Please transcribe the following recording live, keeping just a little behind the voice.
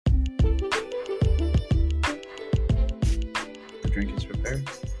drink is prepared.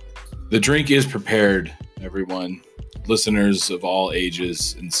 The drink is prepared, everyone. Listeners of all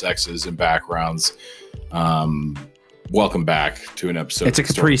ages and sexes and backgrounds, welcome back to an episode. It's a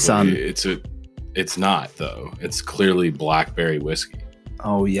Capri Sun. It's not though. It's clearly blackberry whiskey.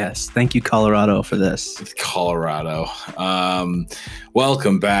 Oh yes, thank you, Colorado, for this. It's Colorado.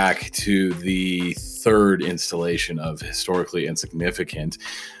 Welcome back to the third installation of Historically Insignificant,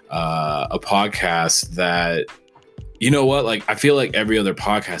 a podcast that, you know what? Like, I feel like every other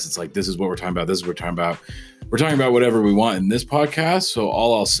podcast, it's like, this is what we're talking about. This is what we're talking about. We're talking about whatever we want in this podcast. So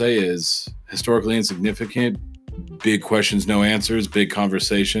all I'll say is Historically Insignificant. Big questions, no answers. Big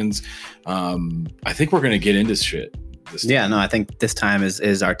conversations. I think we're gonna get into shit. Yeah, no, I think this time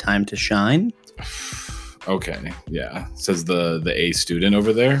is our time to shine. Okay, yeah, says the A student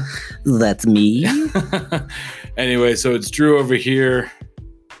over there. That's me. Anyway, so it's Drew over here,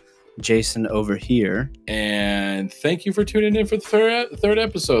 Jason over here, and thank you for tuning in for the third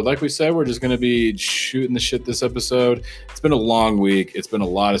episode. Like we said, we're just going to be shooting the shit this episode. It's been a long week. It's been a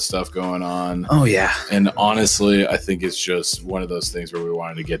lot of stuff going on. Oh yeah, and honestly, I think it's just one of those things where we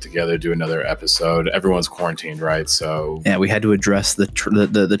wanted to get together, do another episode. Everyone's quarantined, right? So yeah, we had to address the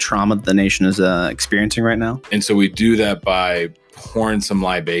trauma that the nation is experiencing right now, and so we do that by pouring some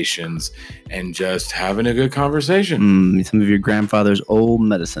libations and just having a good conversation. Some of your grandfather's old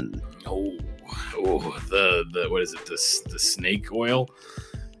medicine. The what is it? The snake oil.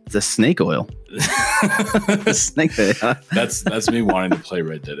 The snake oil. The snake oil. That's me wanting to play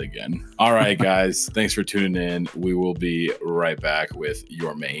Red Dead again. All right, guys. Thanks for tuning in. We will be right back with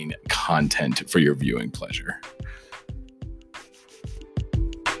your main content for your viewing pleasure.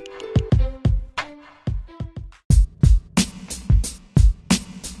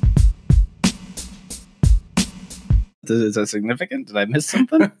 Is that significant? Did I miss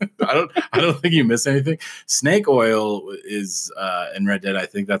something? I don't think you missed anything. Snake oil is in Red Dead. I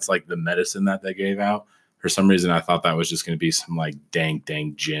think that's like the medicine that they gave out. For some reason, I thought that was just going to be some like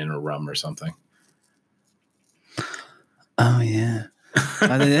dang gin or rum or something. Oh yeah, they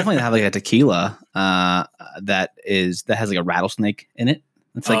definitely have like a tequila that has like a rattlesnake in it.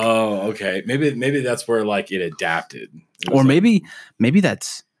 It's like, oh okay, maybe that's where like it adapted, or maybe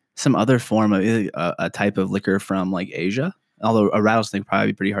that's some other form of a type of liquor from like Asia. Although a rattlesnake would probably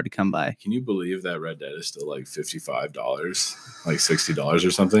be pretty hard to come by. Can you believe that Red Dead is still like $55, like $60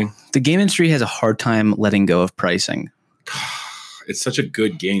 or something? The game industry has a hard time letting go of pricing. It's such a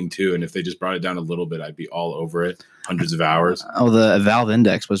good game too, and if they just brought it down a little bit, I'd be all over it. Hundreds of hours. The Valve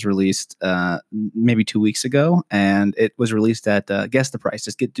Index was released maybe 2 weeks ago, and it was released at guess the price.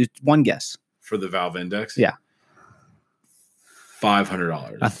 Just one guess for the Valve Index. Yeah.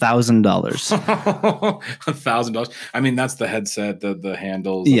 $500. $1,000. $1,000. I mean, that's the headset, the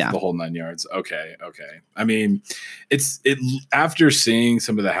handles, the whole 9 yards. Okay. I mean, it after seeing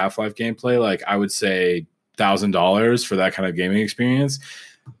some of the Half-Life gameplay, like I would say $1,000 for that kind of gaming experience.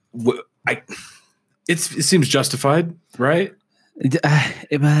 It seems justified, right? I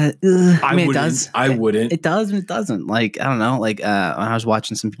mean, it does. I wouldn't. It does and it doesn't. Like, I don't know. Like when I was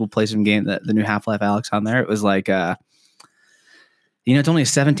watching some people play some game, the new Half-Life Alyx on there, it was like it's only a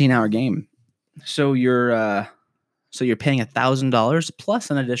 17-hour game. So you're paying $1,000 plus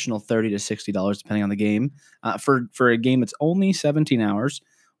an additional $30 to $60 depending on the game for a game that's only 17 hours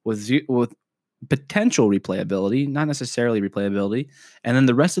with potential replayability, not necessarily replayability, and then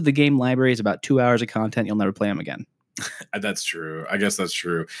the rest of the game library is about 2 hours of content. You'll never play them again. That's true. I guess that's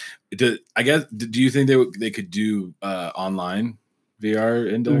true. Do you think they could do online VR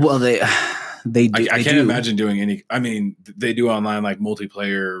index? Well, they do. I can't imagine doing any. I mean, they do online like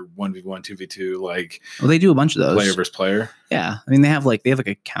multiplayer 1v1, 2v2, like. Well, they do a bunch of those. Player versus player. Yeah, I mean they have like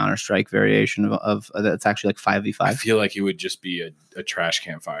a Counter-Strike variation of that's actually like 5v5. I feel like it would just be a trash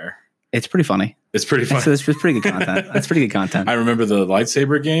campfire. It's pretty funny. It's pretty funny. It's pretty good content. That's pretty good content. I remember the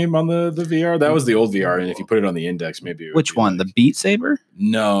lightsaber game on the VR. That was the old VR, and if you put it on the index, maybe. Which one? Like, the Beat Saber?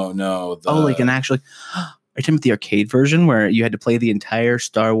 No. Like an actually. Are you talking about the arcade version where you had to play the entire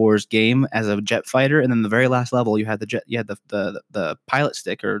Star Wars game as a jet fighter, and then the very last level you had the pilot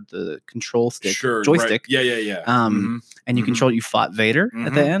stick or the control stick, joystick. Right. Yeah. And you control. You fought Vader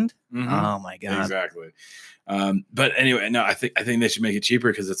at the end. Oh my god! Exactly. But anyway, no, I think they should make it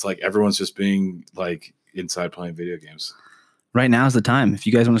cheaper because it's like everyone's just being like inside playing video games. Right now is the time. If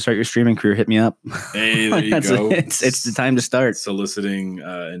you guys want to start your streaming career, hit me up. Hey, there you go. It's the time to start soliciting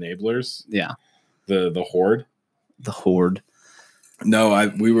enablers. Yeah. The horde. The horde.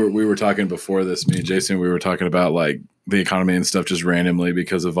 No, we were talking before this. Me and Jason, we were talking about like the economy and stuff just randomly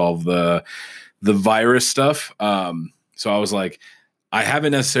because of all the virus stuff. So I was like, I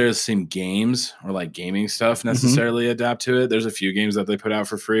haven't necessarily seen games or like gaming stuff necessarily adapt to it. There's a few games that they put out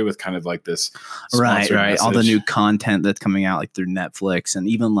for free with kind of like this Right. message. All the new content that's coming out like through Netflix and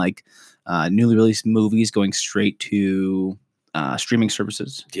even like newly released movies going straight to streaming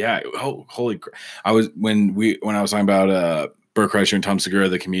services. Yeah. Oh, holy crap. When I was talking about Bert Kreischer and Tom Segura,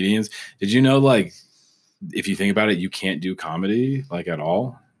 the comedians, did you know, like, if you think about it, you can't do comedy like at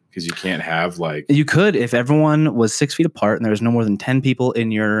all? Because you can't have like... You could if everyone was 6 feet apart and there was no more than 10 people in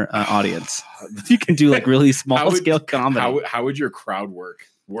your audience. You can do like really small scale comedy. How would your crowd work?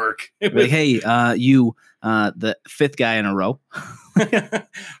 Like, hey, you, the fifth guy in a row.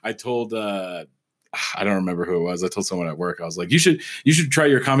 I told I don't remember who it was. I told someone at work, I was like, you should try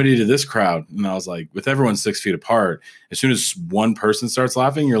your comedy to this crowd. And I was like, with everyone 6 feet apart, as soon as one person starts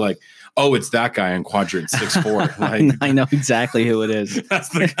laughing, you're like, oh, it's that guy in quadrant 6'4". Like, I know exactly who it is. That's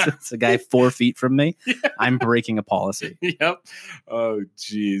the guy. It's the guy 4 feet from me. Yeah. I'm breaking a policy. Yep. Oh,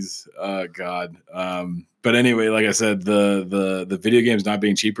 geez. God. But anyway, like I said, the video games not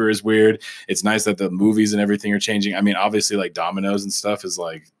being cheaper is weird. It's nice that the movies and everything are changing. I mean, obviously, like Domino's and stuff is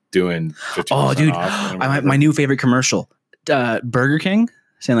like doing 50% off. My new favorite commercial, Burger King,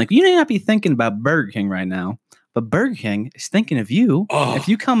 saying like, you may not be thinking about Burger King right now, but Burger King is thinking of you. Oh, if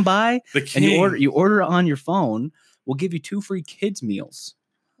you come by and you order on your phone, we'll give you 2 free kids meals.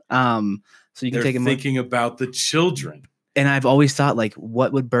 So you can take them. Thinking about the children. And I've always thought, like,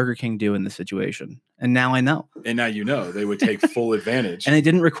 what would Burger King do in this situation? And now I know. And now you know they would take full advantage. And it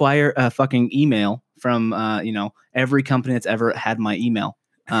didn't require a fucking email from every company that's ever had my email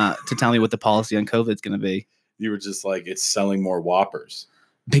to tell me what the policy on COVID is going to be. You were just like, it's selling more Whoppers.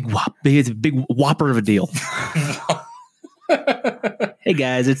 It's a big whopper of a deal. Hey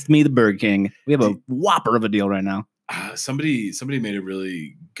guys, it's me, the Burger King. We have a whopper of a deal right now. Somebody made a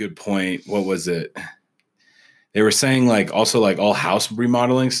really good point. What was it? They were saying like also like all house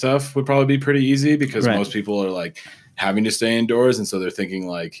remodeling stuff would probably be pretty easy because most people are like having to stay indoors, and so they're thinking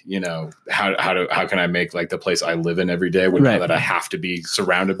like, how can I make like the place I live in every day know that I have to be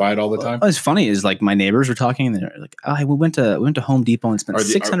surrounded by it all the time? What's funny is like my neighbors were talking and they're like, oh, we went to Home Depot and spent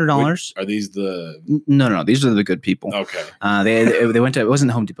 $600. Are these the... No, these are the good people. Okay. They went to, it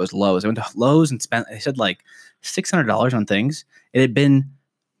wasn't Home Depot, it was Lowe's. They went to Lowe's and they said like $600 on things. It had been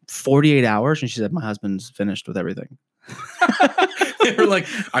 48 hours and she said, my husband's finished with everything. They were like,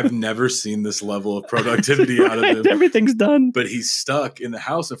 I've never seen this level of productivity out of him. Everything's done. But he's stuck in the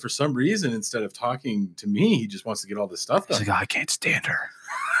house. And for some reason, instead of talking to me, he just wants to get all this stuff done. He's like, oh, I can't stand her.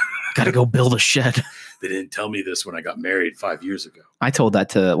 Got to go build a shed. They didn't tell me this when I got married 5 years ago. I told that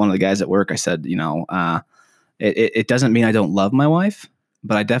to one of the guys at work. I said, it doesn't mean I don't love my wife,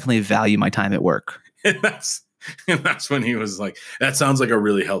 but I definitely value my time at work. And that's when he was like, that sounds like a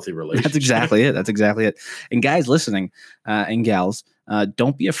really healthy relationship. That's exactly it. And guys listening and gals,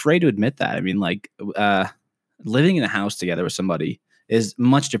 don't be afraid to admit that. I mean, like living in a house together with somebody is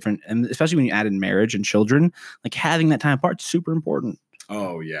much different. And especially when you add in marriage and children, like having that time apart is super important.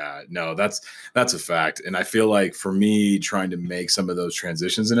 Oh yeah, no, that's a fact. And I feel like for me trying to make some of those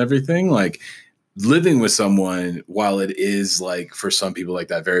transitions and everything, like living with someone, while it is like for some people like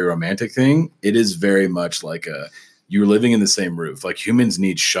that very romantic thing, it is very much like you're living in the same roof. Like humans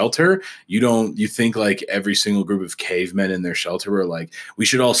need shelter. You think like every single group of cavemen in their shelter were like, we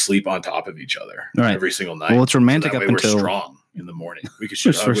should all sleep on top of each other every single night. Well, it's romantic up until we're strong in the morning. We could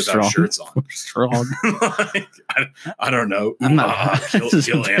shoot without shirts on. We're strong. Like, I don't know. I'm not.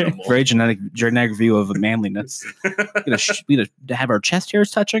 Kill animal. Very genetic view of manliness. We gonna have our chest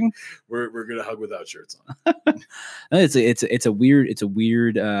hairs touching. We're gonna hug without shirts on. It's a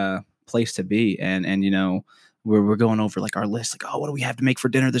weird place to be, and we're going over like our list, like, oh, what do we have to make for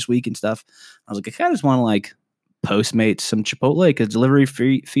dinner this week and stuff. I was like, I kind of just want to like Postmate some Chipotle because delivery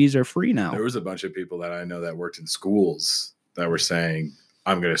fees are free now. There was a bunch of people that I know that worked in schools that were saying,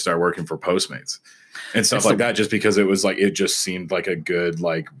 I'm going to start working for Postmates and stuff like that, just because it was like, it just seemed like a good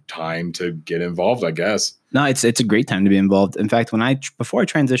like time to get involved, I guess. No, it's a great time to be involved. In fact, before I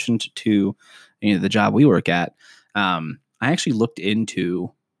transitioned to the job we work at, I actually looked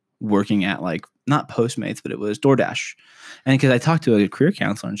into working at like not Postmates, but it was DoorDash. And because I talked to a career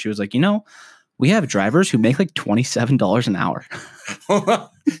counselor and she was like, we have drivers who make like $27 an hour.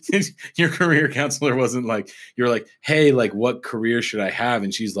 Your career counselor wasn't like, you're like, hey, like what career should I have?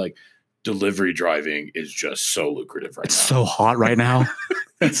 And she's like, delivery driving is just so lucrative right now. It's so hot right now.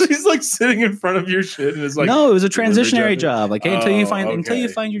 So he's like sitting in front of your shit and it's like, no, it was a transitionary job. Like until you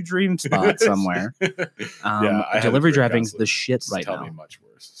find your dream spot somewhere. Delivery driving's the shit right now. Tell me much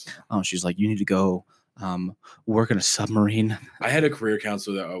worse. Oh, she's like, you need to go work in a submarine. I had a career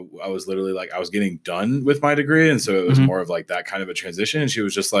counselor that I was literally like, I was getting done with my degree. And so it was more of like that kind of a transition. And she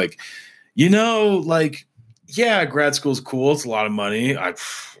was just like, like, yeah, grad school's cool. It's a lot of money.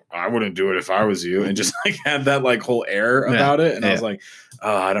 I wouldn't do it if I was you. And just like had that like whole air about it. And I was like,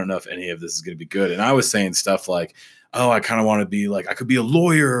 oh, I don't know if any of this is going to be good. And I was saying stuff like, oh, I kind of want to be like, I could be a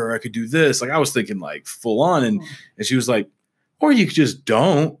lawyer or I could do this. Like I was thinking like full on. And she was like, or you just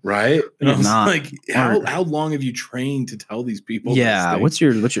don't, right? And I was like, how long have you trained to tell these people? Yeah. What's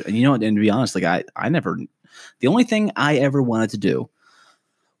your, and to be honest, like I never, the only thing I ever wanted to do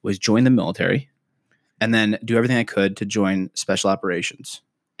was join the military and then do everything I could to join special operations.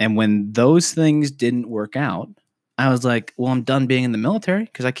 And when those things didn't work out, I was like, well, I'm done being in the military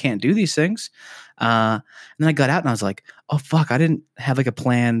because I can't do these things. And then I got out and I was like, oh, fuck, I didn't have like a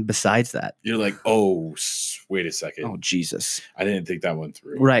plan besides that. You're like, oh, wait a second. Oh, Jesus. I didn't think that one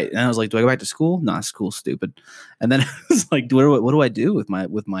through. Right. And I was like, do I go back to school? Nah, school's stupid. And then I was like, what do I do with my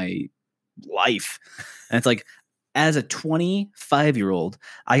life? And it's like, as a 25-year-old,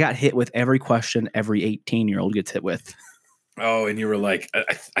 I got hit with every question every 18-year-old gets hit with. Oh, and you were like,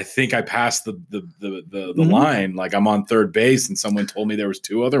 I think I passed the line. Like I'm on third base, and someone told me there was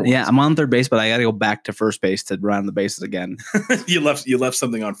two other ones. Yeah, I'm on third base, but I got to go back to first base to run the bases again. You left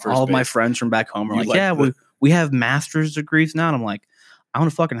something on first base. All of my friends from back home are like, yeah, we have master's degrees now. And I'm like, I own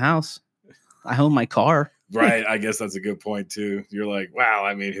a fucking house. I own my car. Right. I guess that's a good point too. You're like, wow,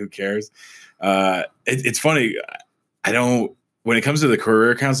 I mean, who cares? It's funny. When it comes to the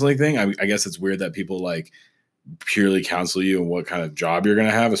career counseling thing, I guess it's weird that people like purely counsel you and what kind of job you're going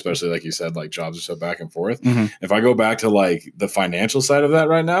to have, especially like you said, like jobs are so back and forth. Mm-hmm. If I go back to like the financial side of that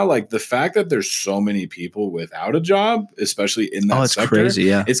right now, like the fact that there's so many people without a job, especially in that sector, crazy,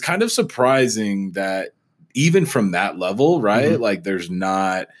 yeah. It's kind of surprising that even from that level, right? Mm-hmm. Like there's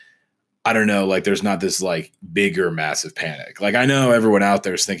not, I don't know, like there's not this like bigger massive panic. Like I know everyone out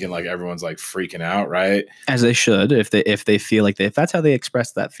there is thinking like everyone's like freaking out, right? As they should, if they feel like if that's how they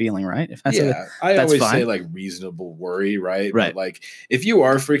express that feeling, right? If that's I always say like reasonable worry, right? Right. But like if you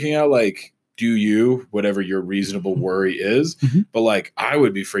are freaking out, like do you, whatever your reasonable worry is. Mm-hmm. But like I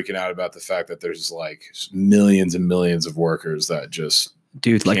would be freaking out about the fact that there's like millions and millions of workers that just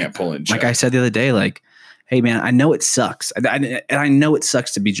can't pull in check. Like I said the other day, like, hey, man, I know it sucks. And I know it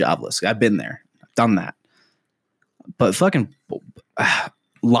sucks to be jobless. I've been there. I've done that. But fucking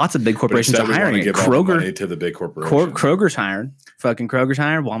lots of big corporations are hiring. Kroger to the big corporation. Kroger's hiring. Fucking Kroger's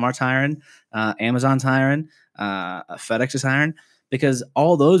hiring. Walmart's hiring. Amazon's hiring. FedEx is hiring. Because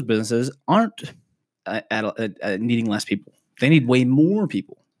all those businesses aren't needing less people. They need way more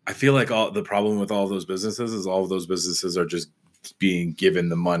people. I feel like the problem with all those businesses is all of those businesses are just being given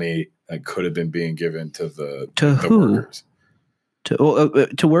the money that could have been being given to the workers.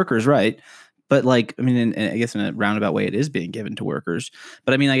 To workers, right? But like, I mean, I guess in a roundabout way, it is being given to workers.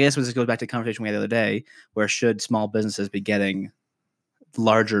 But I mean, I guess this goes back to the conversation we had the other day, where should small businesses be getting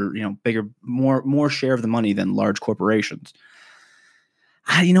larger, bigger, more share of the money than large corporations?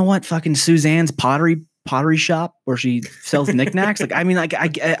 You know what? Fucking Suzanne's pottery shop where she sells knickknacks. Like, I mean, like I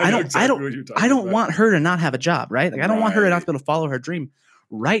don't want her to not have a job, right? Like, I don't want her to not be able to follow her dream.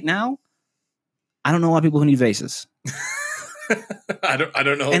 Right now, I don't know a lot of people who need vases. I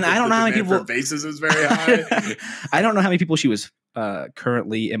don't know. And I don't know how many people for vases is very high. I don't know how many people she was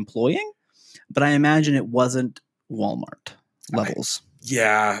currently employing, but I imagine it wasn't Walmart levels.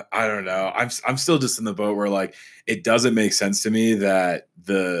 I don't know. I'm still just in the boat where like it doesn't make sense to me that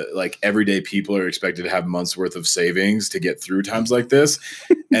the like everyday people are expected to have months worth of savings to get through times like this.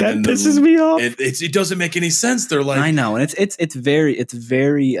 And that pisses me off. It doesn't make any sense. They're like, I know, and it's very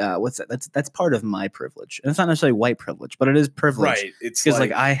what's that? That's part of my privilege, and it's not necessarily white privilege, but it is privilege, right? It's because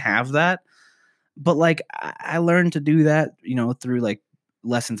like I have that, but like I learned to do that, through like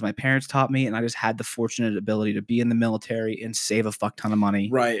lessons my parents taught me, and I just had the fortunate ability to be in the military and save a fuck ton of money.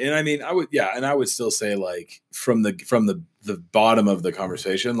 Right. And I mean, I would still say like from the bottom of the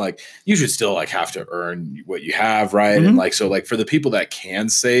conversation, like you should still like have to earn what you have. Right. Mm-hmm. And like, so like for the people that can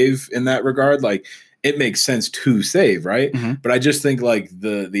save in that regard, like it makes sense to save. Right. Mm-hmm. But I just think like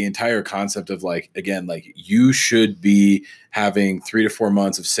the entire concept of like, again, like you should be having 3 to 4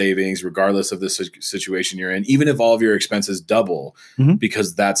 months of savings, regardless of the situation you're in, even if all of your expenses double, mm-hmm.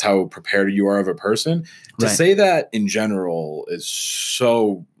 because that's how prepared you are of a person. To say that in general is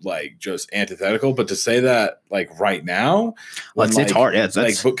so like just antithetical, but to say that like right now, it's hard. Yeah,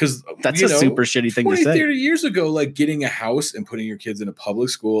 because that's a super shitty thing to say. 30 years ago, like getting a house and putting your kids in a public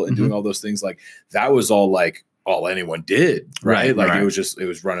school and mm-hmm. doing all those things, like that was all like all anyone did, right? Like it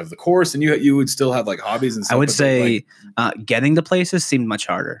was run of the course, and you would still have like hobbies and stuff. I would say getting to places seemed much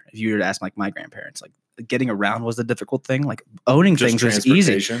harder. If you were to ask like my grandparents, like getting around was the difficult thing. Like owning things was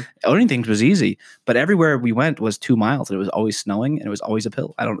easy. Owning things was easy, but everywhere we went was 2 miles, and it was always snowing, and it was always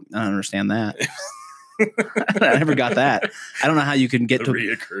uphill. I don't understand that. I never got that. I don't know how you can get to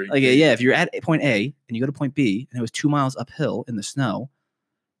like if you're at point A and you go to point B and it was 2 miles uphill in the snow,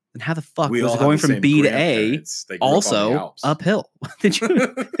 then how the fuck was going from B to A also uphill? Did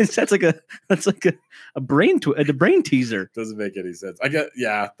you? That's like a brain teaser. Doesn't make any sense.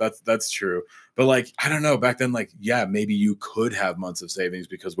 That's true. But like I don't know. Back then, like maybe you could have months of savings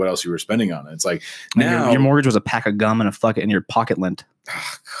because what else you were spending on it. It's like now your mortgage was a pack of gum and your pocket lint.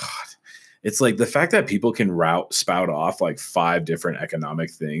 Oh God. It's like the fact that people can spout off like 5 different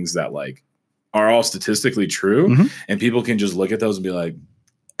economic things that like are all statistically true, and people can just look at those and be like,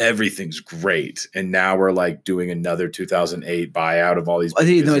 everything's great. And now we're like doing another 2008 buyout of all these.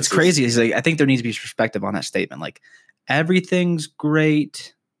 No, it's crazy. It's like I think there needs to be perspective on that statement. Like everything's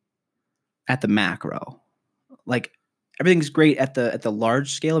great at the macro, like everything's great at the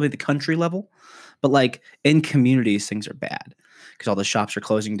large scale, I mean the country level, but like in communities things are bad. Because all the shops are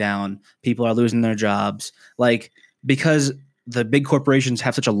closing down, people are losing their jobs. Like because the big corporations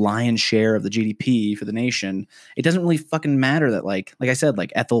have such a lion's share of the GDP for the nation, it doesn't really fucking matter that like I said,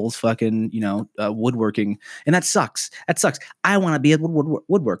 like Ethel's fucking woodworking, and that sucks. I want to be a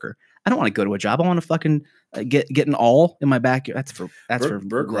woodworker. I don't want to go to a job. I want to fucking get an awl in my backyard. That's for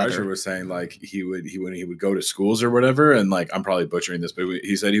Burke Reicher was saying like he would go to schools or whatever, and like I'm probably butchering this, but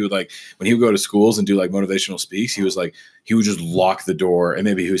he said he would like when he would go to schools and do like motivational speaks, he was like he would just lock the door, and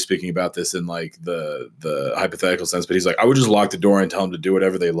maybe he was speaking about this in like the hypothetical sense, but he's like I would just lock the door and tell them to do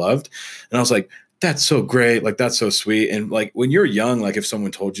whatever they loved, and I was like that's so great, like that's so sweet, and like when you're young, like if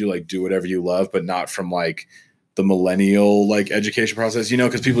someone told you like do whatever you love, but not from like the millennial like education process,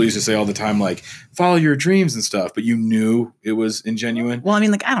 because people used to say all the time like follow your dreams and stuff, but you knew it was ingenuine. Well, I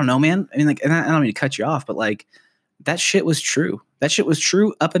mean, like I don't know, man. I mean, like, and I don't mean to cut you off, but like that shit was true. That shit was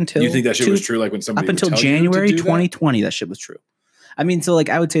true up until you think that shit was true, like when somebody up until January 2020, that shit was true. I mean, so like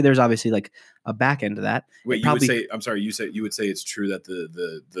I would say there's obviously like a back end to that. Wait, you would say it's true that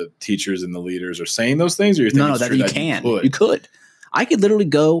the teachers and the leaders are saying those things, or you think no, that you can, you could. I could literally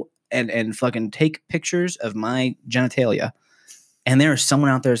go and fucking take pictures of my genitalia, and there is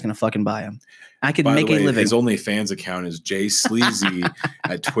someone out there who's gonna fucking buy them. I could make a living. His OnlyFans account is jsleazy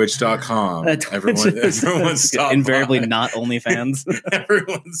at twitch.com. Everyone stop invariably by. Not OnlyFans.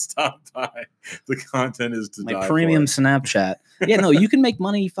 Everyone stop by. The content is to my premium Snapchat. Yeah, no, you can make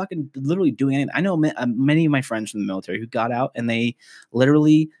money fucking literally doing anything. I know many of my friends from the military who got out and they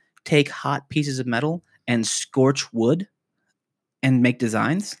literally take hot pieces of metal and scorch wood and make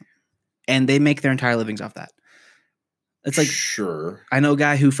designs. And they make their entire livings off that. It's like sure. I know a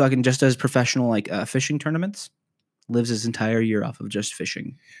guy who fucking just does professional like fishing tournaments, lives his entire year off of just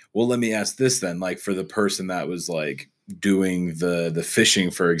fishing. Well, let me ask this then. Like for the person that was like doing the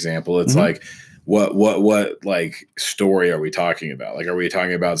fishing, for example, it's like what like story are we talking about? Like, are we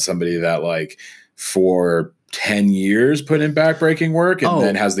talking about somebody that like for 10 years put in backbreaking work and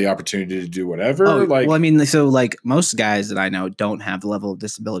then has the opportunity to do whatever? Well, I mean, so like most guys that I know don't have the level of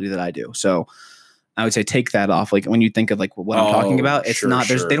disability that I do. So I would say take that off. Like when you think of like what I'm talking about, it's not,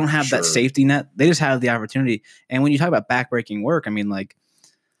 they don't have that safety net. They just have the opportunity. And when you talk about backbreaking work, I mean, like,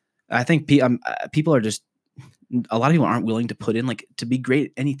 I think people are just, a lot of people aren't willing to put in like to be great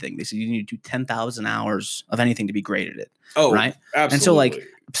at anything. They say you need to do 10,000 hours of anything to be great at it. Oh, right. Absolutely. And so like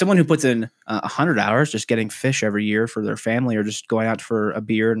someone who puts in 100 hours just getting fish every year for their family or just going out for a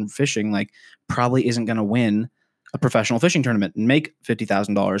beer and fishing, like probably isn't going to win a professional fishing tournament and make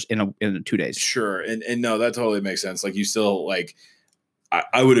 $50,000 in 2 days. Sure. And no, that totally makes sense. Like you still like,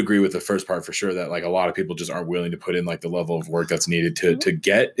 I would agree with the first part for sure that like a lot of people just aren't willing to put in like the level of work that's needed to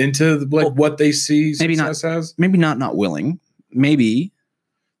get into like what they see success as. Maybe not willing. Maybe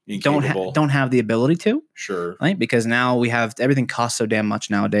don't have the ability to. Sure. Right? Because now we have everything costs so damn much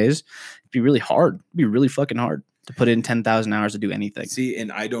nowadays. It'd be really hard. It'd be really fucking hard to put in 10,000 hours to do anything. See, and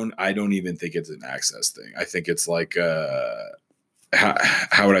I don't even think it's an access thing. I think it's like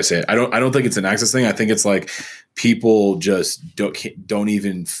how would I say it? I don't think it's an access thing. I think it's like people just don't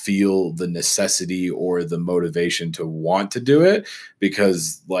even feel the necessity or the motivation to want to do it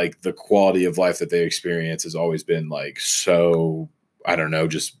because like the quality of life that they experience has always been like so, I don't know,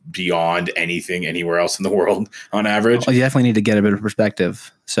 just beyond anything anywhere else in the world on average. Well, you definitely need to get a bit of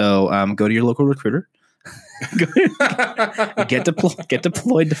perspective. So go to your local recruiter get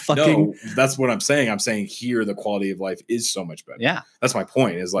deployed to fucking. No, that's what I'm saying. I'm saying here the quality of life is so much better. Yeah, that's my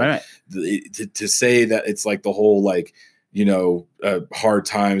point. Is like right. to say that it's like the whole like, you know, hard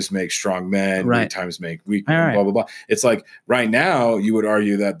times make strong men, Right. weak times make weak men, blah, blah, blah. It's like right now you would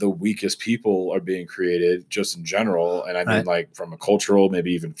argue that the weakest people are being created just in general. And I mean, like from a cultural,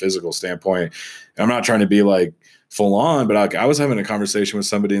 maybe even physical standpoint. And I'm not trying to be like full on, but I was having a conversation with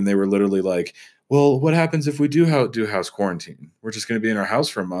somebody and they were literally like, well, what happens if we do house quarantine? We're just going to be in our house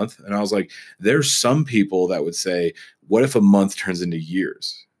for a month. And I was like, there's some people that would say, what if a month turns into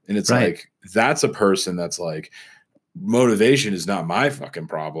years? And it's like, that's a person that's like, motivation is not my fucking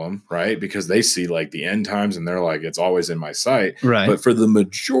problem, right? Because they see like the end times and they're like, it's always in my sight. Right. But for the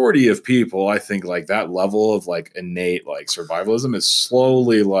majority of people, I think like that level of like innate like survivalism is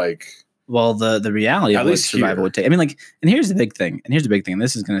slowly like, well, the reality of what survival would take. I mean, like, and here's the big thing. And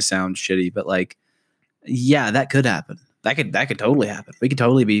this is going to sound shitty, but like, yeah, that could happen. That could totally happen. We could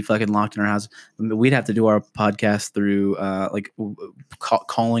totally be fucking locked in our house. We'd have to do our podcast through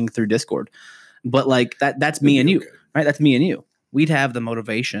calling through Discord. But like that's me and you, right? That's me and you. We'd have the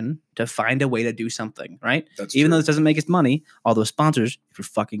motivation to find a way to do something, right? That's even true. Though this doesn't make us money. All those sponsors, if you're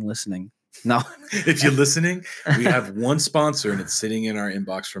fucking listening, no. If you're listening, we have one sponsor and it's sitting in our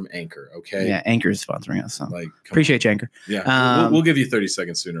inbox from Anchor. Okay. Yeah, Anchor is sponsoring us. So like, appreciate you, Anchor. Yeah, we'll give you 30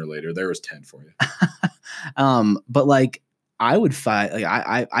 seconds sooner or later. There was 10 for you. But like I would find,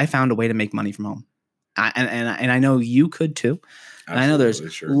 like I found a way to make money from home, and I know you could too. And I know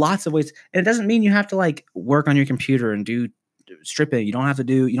there's lots of ways, and it doesn't mean you have to like work on your computer and do stripping. You don't have to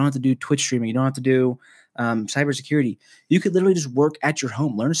do Twitch streaming. You don't have to do cybersecurity. You could literally just work at your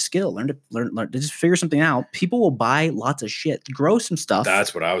home, learn a skill, learn to just figure something out. People will buy lots of shit, grow some stuff.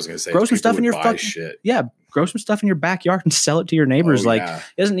 That's what I was gonna say. Grow some stuff in your fucking shit. Yeah, grow some stuff in your backyard and sell it to your neighbors. It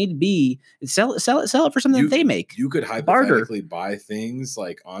doesn't need to be sell it for something that they make. You could hypothetically buy things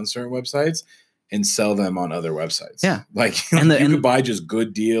like on certain websites and sell them on other websites. Yeah. Like you could buy just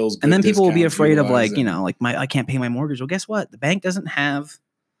good deals. And then people will be afraid of like, I can't pay my mortgage. Well, guess what? The bank doesn't have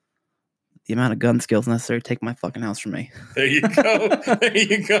the amount of gun skills necessary to take my fucking house from me. There you go. There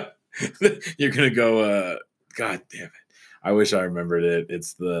you go. You're going to go, God damn it. I wish I remembered it.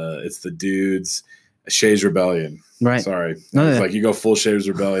 It's the dudes. Shays Rebellion. Right. Sorry. It's like you go full Shays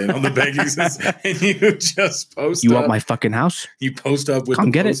Rebellion on the banking system and you just post You want my fucking house? You post up with the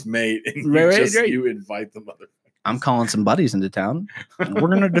Postmate and you invite the motherfuckers. I'm calling some buddies into town. And we're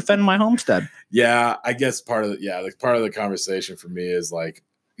going to defend my homestead. Yeah. I guess part of the conversation for me is like,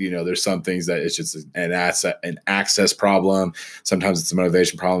 there's some things that it's just an access problem. Sometimes it's a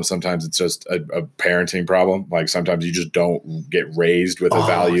motivation problem. Sometimes it's just a parenting problem. Like sometimes you just don't get raised with a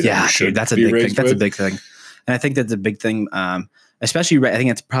value that you should that's a big thing. That's a big thing. And I think that's a big thing. Especially, I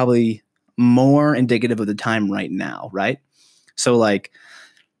think it's probably more indicative of the time right now, right? So like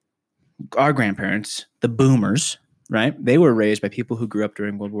our grandparents, the boomers, right? They were raised by people who grew up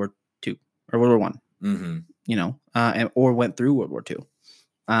during World War II or World War I, mm-hmm. Or went through World War II.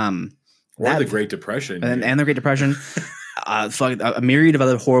 Or the Great Depression. And the Great Depression. A myriad of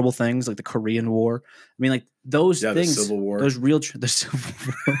other horrible things like the Korean War. I mean, like those things, the Civil War. The Civil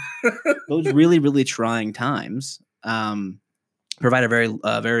War, those really, really trying times provide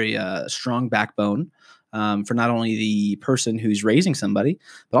a very strong backbone for not only the person who's raising somebody,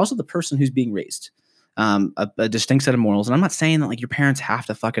 but also the person who's being raised. A distinct set of morals. And I'm not saying that like your parents have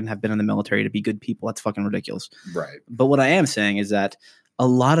to fucking have been in the military to be good people. That's fucking ridiculous. Right. But what I am saying is that a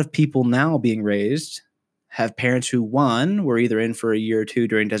lot of people now being raised have parents who, one, were either in for a year or two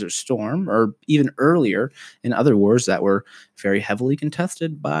during Desert Storm or even earlier in other wars that were very heavily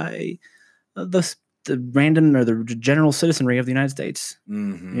contested by the random or the general citizenry of the United States.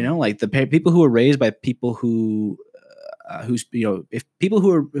 Mm-hmm. Like the people who were raised by people whose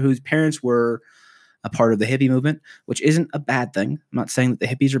parents were a part of the hippie movement, which isn't a bad thing. I'm not saying that the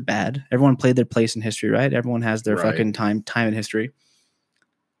hippies are bad. Everyone played their place in history, right? Everyone has their fucking time in history.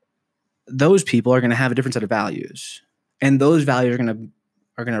 Those people are going to have a different set of values, and those values are going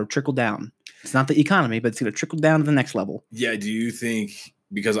to trickle down. It's not the economy, but it's going to trickle down to the next level. Yeah. Do you think?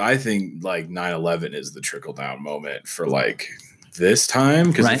 Because I think like 9/11 is the trickle down moment for like this time.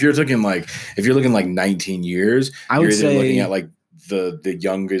 Because if you're looking like 19 years, you're say looking at like the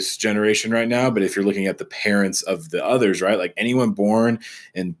youngest generation right now. But if you're looking at the parents of the others, right, like anyone born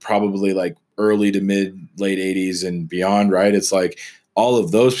in probably like early to late 80s and beyond, right, it's like all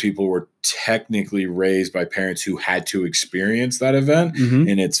of those people were technically raised by parents who had to experience that event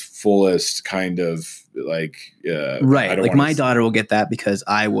in its fullest kind of like right. Like my daughter will get that because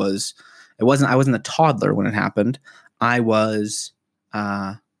I wasn't a toddler when it happened. I was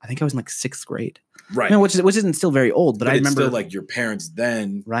I think I was in like 6th grade. Right. I mean, which isn't still very old, but I remember still like your parents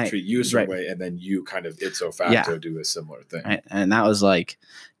then treat you a certain way, and then you kind of ipso facto do a similar thing. Right. And that was like,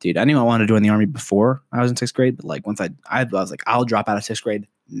 dude, I knew I wanted to join the Army before I was in 6th grade, but like once I was like, I'll drop out of 6th grade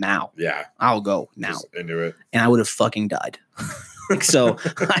now. Yeah. I'll go now. Just into it. And I would have fucking died. So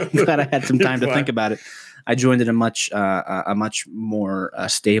I'm glad I had some time to think about it. I joined at a much more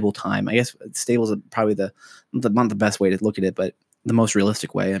stable time. I guess stable is probably not the best way to look at it, but the most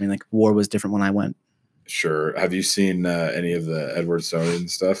realistic way. I mean, like war was different when I went. Sure. Have you seen any of the Edward Snowden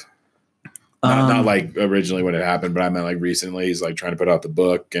stuff? Not like originally when it happened, but I meant like recently. He's like trying to put out the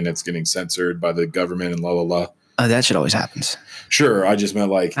book, and it's getting censored by the government and That shit always happens. Sure. I just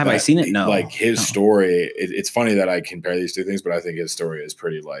meant like, have I seen it? No. Like his story. It's funny that I compare these two things, but I think his story is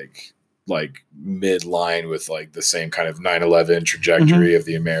pretty like midline with like the same kind of 9/11 trajectory of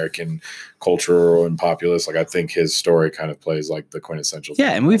the American culture and populace. Like I think his story kind of plays like the quintessential.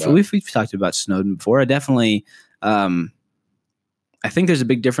 Yeah, and we've talked about Snowden before. I definitely, I think there's a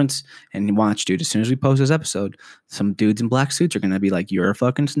big difference. And watch, dude, as soon as we post this episode, some dudes in black suits are gonna be like, "You're a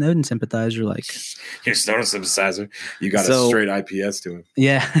fucking Snowden sympathizer." Like, you're a Snowden sympathizer. You got a straight IPS to him.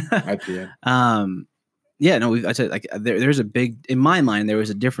 Yeah. IPN. Yeah, no, I said like there's a big, in my mind, there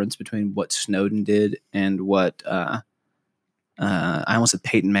was a difference between what Snowden did and what I almost said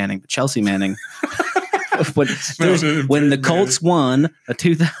Peyton Manning, but Chelsea Manning. when the Colts won a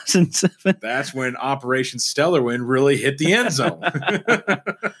 2007. That's when Operation Stellar Wind really hit the end zone.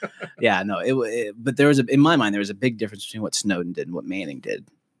 Yeah, no, but there was in my mind, there was a big difference between what Snowden did and what Manning did.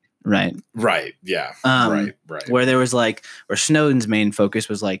 Right. Yeah. Right. Where there was like, where Snowden's main focus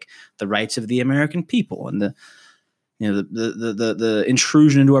was like the rights of the American people and the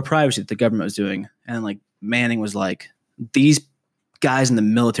intrusion into our privacy that the government was doing. And like Manning was like, these guys in the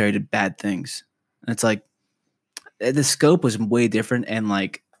military did bad things. And it's like, the scope was way different. And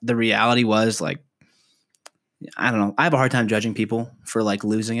like, the reality was like, I don't know. I have a hard time judging people for like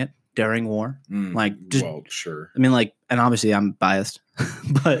losing it during war. Well, sure. I mean, like, and obviously I'm biased,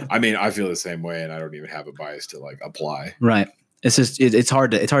 but I mean, I feel the same way, and I don't even have a bias to like apply. Right. It's just it's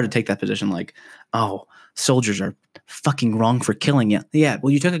hard to take that position. Like, oh, soldiers are fucking wrong for killing you. Yeah.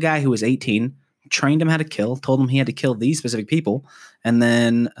 Well, you took a guy who was 18, trained him how to kill, told him he had to kill these specific people, and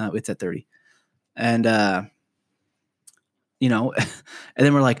then it's at 30, and and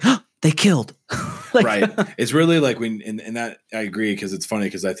then we're like, oh, they killed. Like, right. It's really like when, and that I agree, because it's funny,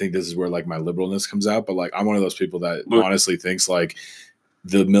 because I think this is where like my liberalness comes out. But like, I'm one of those people that honestly thinks like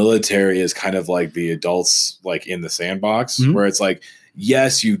the military is kind of like the adults like in the sandbox, where it's like,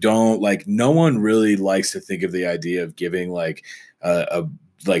 yes, you don't like, no one really likes to think of the idea of giving like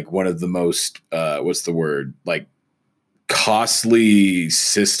like one of the most what's the word, like costly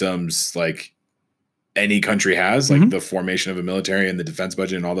systems like any country has, like the formation of a military and the defense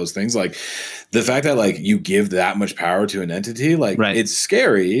budget and all those things. Like the fact that like you give that much power to an entity, like it's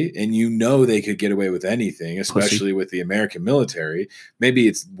scary, and they could get away with anything, especially with the American military. Maybe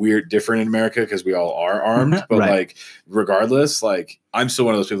it's different in America because we all are armed, but like regardless, like I'm still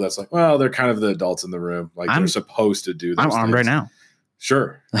one of those people that's like, well, they're kind of the adults in the room. Like they're supposed to do this. I'm armed right now.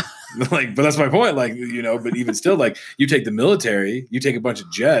 Sure. Like, but that's my point. Like, but even still, like you take the military, you take a bunch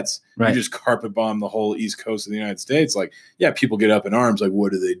of jets, you just carpet bomb the whole East Coast of the United States. Like, yeah, people get up in arms. Like,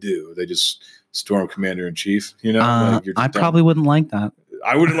 what do? They just storm commander in chief, like I probably wouldn't like that.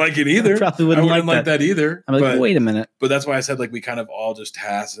 I wouldn't like it either. I probably wouldn't like that either. I'm like, wait a minute. But that's why I said like we kind of all just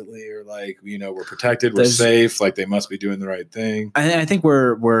tacitly are like, we're protected, we're safe. Like they must be doing the right thing. I think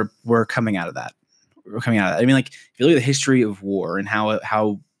we're coming out of that. I mean, like if you look at the history of war and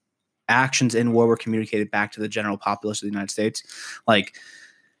how actions in war were communicated back to the general populace of the United States, like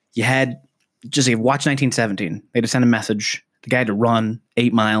you had just like, watch 1917. They had to send a message. The guy had to run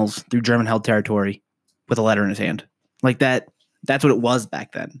 8 miles through German-held territory with a letter in his hand. Like that. That's what it was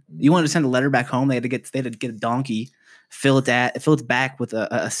back then. You wanted to send a letter back home, they had to get a donkey, fill its back with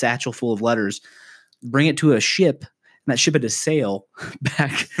a satchel full of letters, bring it to a ship, and that ship had to sail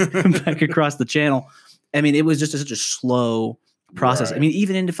back across the channel. I mean, it was just such a slow process. Right. I mean,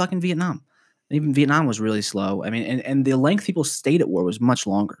 even into fucking Vietnam. Even Vietnam was really slow. I mean, and the length people stayed at war was much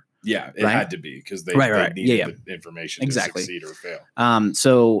longer. Yeah, it had to be because they needed the information to succeed or fail.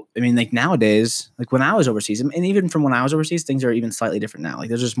 So, I mean, like nowadays, like when I was overseas, and even from when I was overseas, things are even slightly different now. Like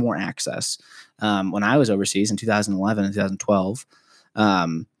there's just more access. When I was overseas in 2011 and 2012,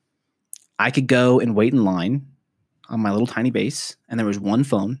 I could go and wait in line on my little tiny base, and there was one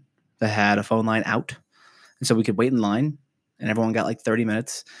phone that had a phone line out. And so we could wait in line, and everyone got like 30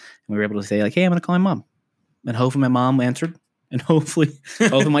 minutes, and we were able to say like, hey, I'm going to call my mom. And hopefully my mom answered. And hopefully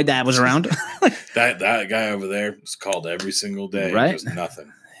my dad was around. that guy over there was called every single day. Right? Just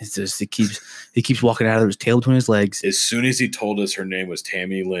nothing. It's just he keeps walking out of his tail between his legs. As soon as he told us her name was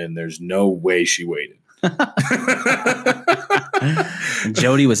Tammy Lynn, there's no way she waited. And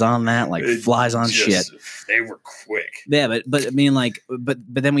Jody was on that like flies on shit. They were quick. Yeah, but I mean, like, but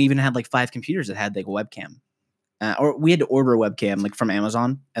then we even had like 5 computers that had like a webcam, or we had to order a webcam like from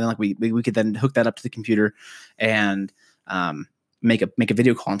Amazon, and then like we could then hook that up to the computer, and make a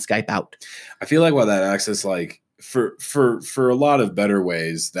video call and Skype out. I feel like while that access, like for a lot of better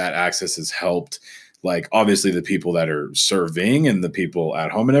ways, that access has helped. Like obviously the people that are serving and the people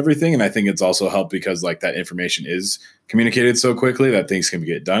at home and everything. And I think it's also helped because like that information is communicated so quickly that things can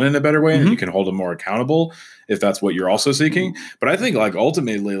get done in a better way, and you can hold them more accountable if that's what you're also seeking. But I think like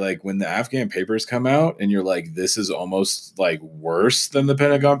ultimately, like when the Afghan papers come out and you're like, this is almost like worse than the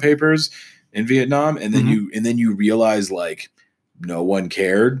Pentagon papers in Vietnam. And then you realize like no one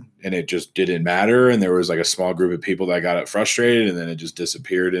cared and it just didn't matter. And there was like a small group of people that got it frustrated and then it just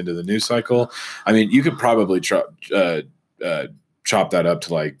disappeared into the news cycle. I mean, you could probably chop that up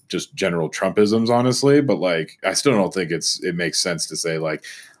to like just general Trumpisms, honestly. But like, I still don't think it makes sense to say like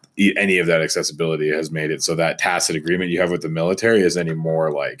any of that accessibility has made it so that tacit agreement you have with the military is any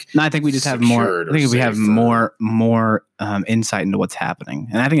more like. No, I think we just have more. I think we have more insight into what's happening,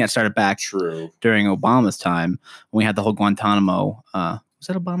 and I think that started back during Obama's time when we had the whole Guantanamo. Was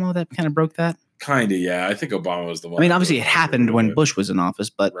that Obama that kind of broke that? Kind of, yeah. I think Obama was the one. I mean, obviously, it happened when Bush was in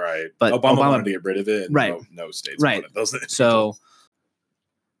office, but but Obama wanted to get rid of it. And no states wanted those. So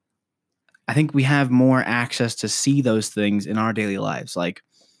I think we have more access to see those things in our daily lives, like.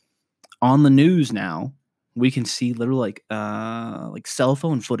 On the news now, we can see literally like cell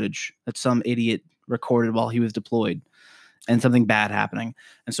phone footage that some idiot recorded while he was deployed, and something bad happening.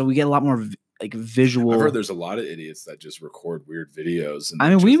 And so we get a lot more like visual. I've heard there's a lot of idiots that just record weird videos. And I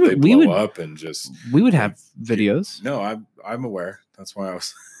mean, we would have videos. No, I'm aware. That's why I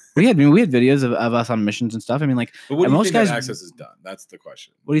was. we had videos of us on missions and stuff. I mean, like, but what do you think that access is done? That's the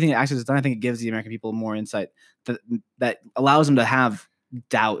question. What do you think access is done? I think it gives the American people more insight that allows them to have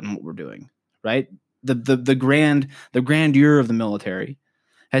doubt in what we're doing, right? The grandeur of the military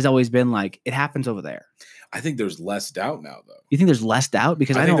has always been like, it happens over there. I think there's less doubt now, though. You think there's less doubt?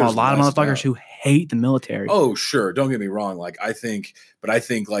 Because I know a lot of motherfuckers who hate the military. Oh, sure. Don't get me wrong. Like, I think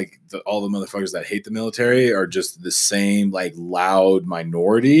like all the motherfuckers that hate the military are just the same, like, loud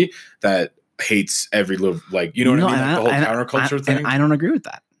minority that hates every little, like, you know what I mean? Like the whole counterculture thing. And I don't agree with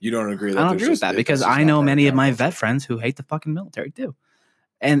that. You don't agree? I don't agree with that because I know many of my vet friends who hate the fucking military too.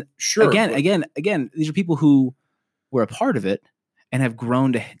 And again, these are people who were a part of it and have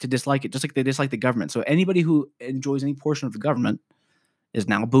grown to dislike it, just like they dislike the government. So anybody who enjoys any portion of the government is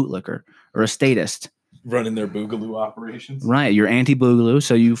now a bootlicker or a statist. Running their boogaloo operations. Right. You're anti-boogaloo,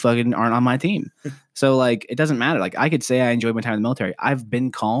 so you fucking aren't on my team. So, like, it doesn't matter. Like, I could say I enjoyed my time in the military. I've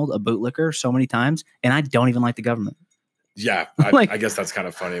been called a bootlicker so many times, and I don't even like the government. Yeah. I guess that's kind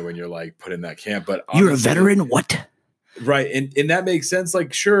of funny when you're, like, put in that camp. But you're a veteran? What? Right. And that makes sense.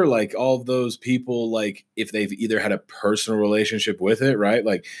 Like, sure, like all of those people, like if they've either had a personal relationship with it, right?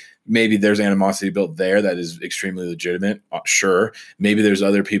 Like maybe there's animosity built there that is extremely legitimate. Sure. Maybe there's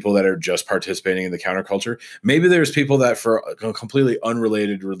other people that are just participating in the counterculture. Maybe there's people that for a completely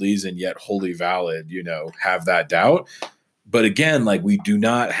unrelated reason, yet wholly valid, have that doubt. But again, like we do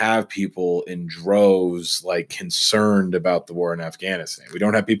not have people in droves like concerned about the war in Afghanistan. We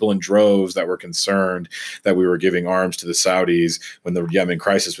don't have people in droves that were concerned that we were giving arms to the Saudis when the Yemen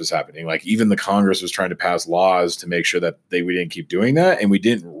crisis was happening. Like even the Congress was trying to pass laws to make sure that we didn't keep doing that. And we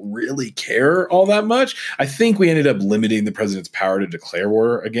didn't really care all that much. I think we ended up limiting the president's power to declare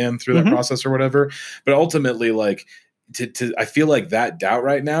war again through that process or whatever. But ultimately, like, I feel like that doubt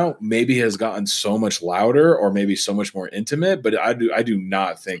right now maybe has gotten so much louder or maybe so much more intimate, but I do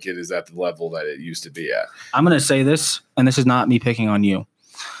not think it is at the level that it used to be at. I'm going to say this, and this is not me picking on you.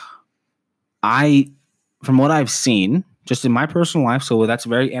 From what I've seen, just in my personal life, so that's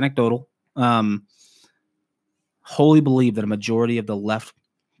very anecdotal, wholly believe that a majority of the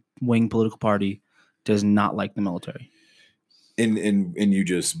left-wing political party does not like the military. And you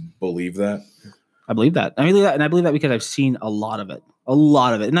just believe that? I believe that. I believe that because I've seen a lot of it.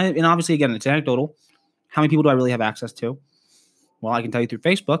 And obviously, again, it's anecdotal. How many people do I really have access to? Well, I can tell you through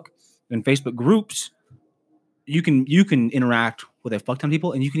Facebook and Facebook groups. You can interact with a fuck ton of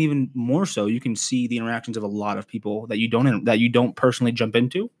people, and you can even more so. You can see the interactions of a lot of people that you don't personally jump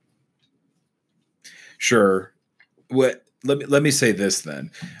into. Sure. What let me say this then.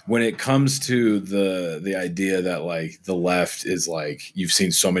 When it comes to the idea that like the left is like, you've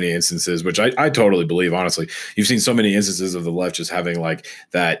seen so many instances, which I totally believe, honestly, you've seen so many instances of the left just having like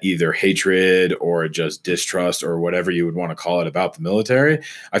that either hatred or just distrust or whatever you would want to call it about the military.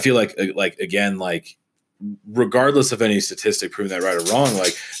 I feel like again, like regardless of any statistic proving that right or wrong,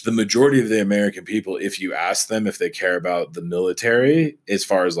 like the majority of the American people, if you ask them if they care about the military as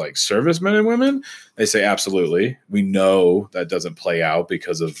far as like servicemen and women, they say absolutely. We know that doesn't play out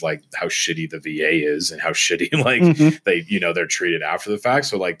because of like how shitty the VA is and how shitty like they, they're treated after the fact.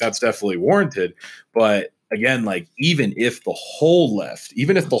 So like that's definitely warranted. But again, like even if the whole left,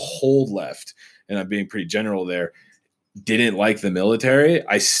 and I'm being pretty general there, didn't like the military,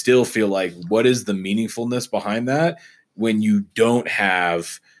 I still feel like what is the meaningfulness behind that when you don't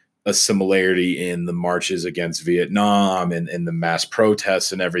have a similarity in the marches against Vietnam and the mass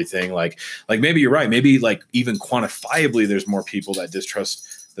protests and everything? Like maybe you're right. Maybe like even quantifiably, there's more people that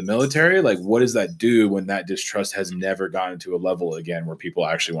distrust the military. Like what does that do when that distrust has never gotten to a level again where people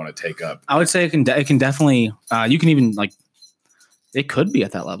actually want to take up? I would say it can definitely, you can even like, it could be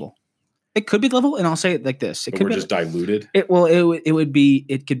at that level. It could be the level, and I'll say it like this: it but could we're be just diluted. It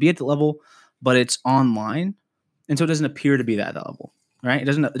could be at the level, but it's online, and so it doesn't appear to be that level, right? It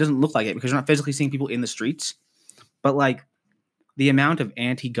doesn't look like it because you're not physically seeing people in the streets. But like the amount of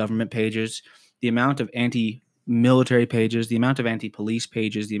anti-government pages, the amount of anti-military pages, the amount of anti-police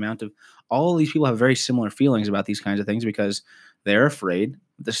pages, the amount of all of these people have very similar feelings about these kinds of things because they're afraid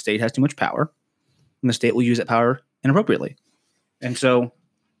the state has too much power, and the state will use that power inappropriately, and so.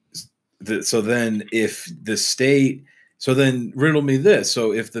 So then riddle me this.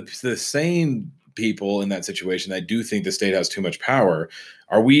 So if the same people in that situation that do think the state has too much power,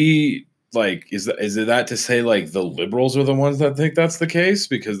 are we like, is it that to say like the liberals are the ones that think that's the case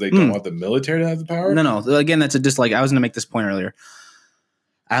because they don't want the military to have the power? No. Again, that's a dislike. I was going to make this point earlier.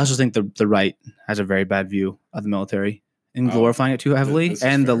 I also think the right has a very bad view of the military and glorifying it too heavily,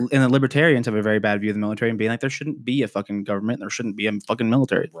 and the libertarians have a very bad view of the military and being like there shouldn't be a fucking government, there shouldn't be a fucking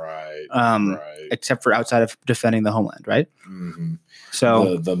military, right? Except for outside of defending the homeland, right? Mm-hmm.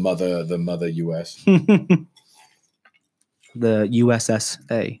 So the mother U.S. the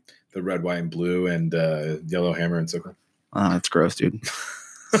USSA, the red, white, and blue, and yellow hammer and sickle. Oh, that's gross, dude.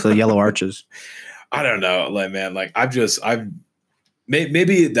 So yellow arches. I don't know, like man, like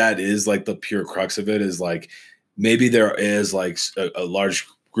maybe that is like the pure crux of it is like. Maybe there is like a large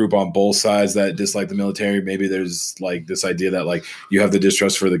group on both sides that dislike the military. Maybe there's like this idea that like you have the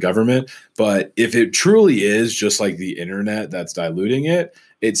distrust for the government. But if it truly is just like the internet that's diluting it,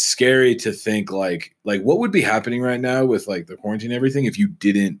 it's scary to think like what would be happening right now with like the quarantine and everything if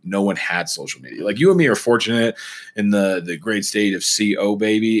no one had social media. Like you and me are fortunate in the great state of CO,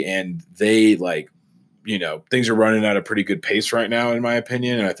 baby, and they like, things are running at a pretty good pace right now, in my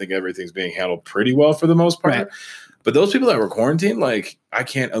opinion. And I think everything's being handled pretty well for the most part. Right. But those people that were quarantined, like, I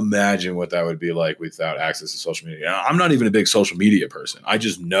can't imagine what that would be like without access to social media. I'm not even a big social media person. I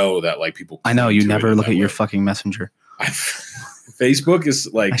just know that, like, people. I know you never look at your fucking messenger. Facebook is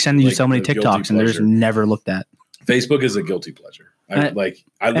like. I send you so many TikToks and they're just never looked at. Facebook is a guilty pleasure. I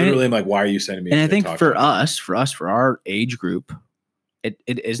literally am like, why are you sending me? And I think for our age group, it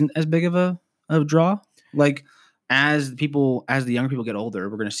isn't as big of a draw. Like as the younger people get older,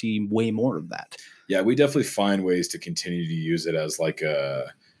 we're going to see way more of that. Yeah, we definitely find ways to continue to use it as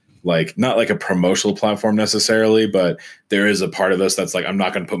not like a promotional platform necessarily, but there is a part of us that's like, I'm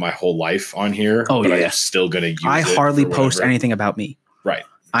not going to put my whole life on here, but I'm still going to use it. I hardly post anything about me. Right.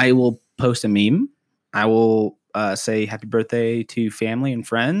 I will post a meme. I will say happy birthday to family and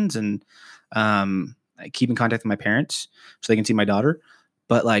friends and I keep in contact with my parents so they can see my daughter.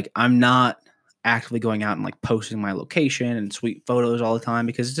 But like, I'm not actively going out and like posting my location and sweet photos all the time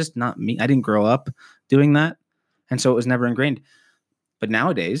because it's just not me. I didn't grow up doing that. And so it was never ingrained. But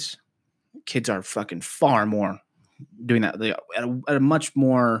nowadays, kids are fucking far more doing that at a much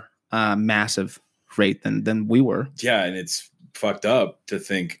more massive rate than we were. Yeah. And it's fucked up to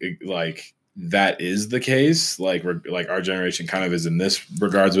think like that is the case. Like our generation kind of is in this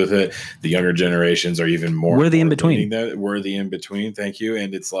regards with it. The younger generations are even more. We're the in-between. We're the in-between. Thank you.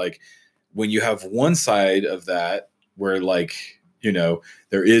 And it's like, when you have one side of that where like,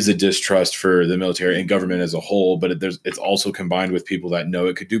 there is a distrust for the military and government as a whole, but it's also combined with people that know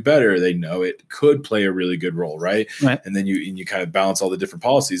it could do better. They know it could play a really good role. Right. And then you kind of balance all the different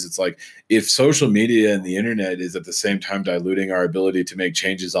policies. It's like if social media and the internet is at the same time diluting our ability to make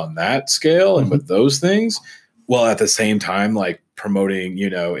changes on that scale and with those things, well, at the same time, like promoting,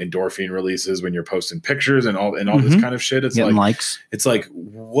 endorphin releases when you're posting pictures and all this kind of shit. It's Getting like likes. It's like,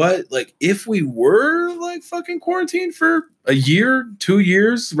 what? Like, if we were like fucking quarantined for a year, 2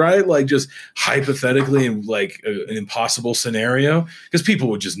 years, right? Like, just hypothetically in like an impossible scenario, because people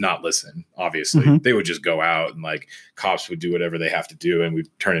would just not listen. Obviously, they would just go out and like cops would do whatever they have to do, and we'd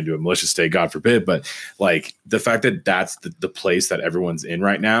turn into a militia state, God forbid. But like the fact that that's the place that everyone's in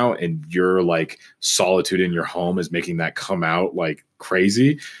right now, and your like solitude in your home is making that come out like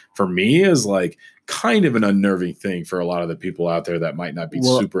crazy, for me is like kind of an unnerving thing for a lot of the people out there that might not be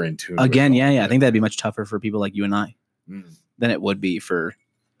super in tune. Again, I think that'd be much tougher for people like you and I than it would be for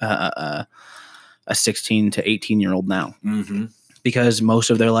a 16 to 18-year-old now, because most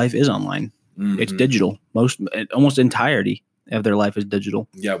of their life is online. It's digital. Almost entirety of their life is digital.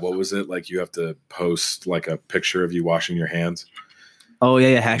 Yeah. What was it like? You have to post like a picture of you washing your hands. Oh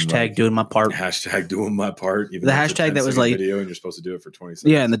yeah. Hashtag like, doing my part. Hashtag doing my part. Even the hashtag that was like video, and you're supposed to do it for 20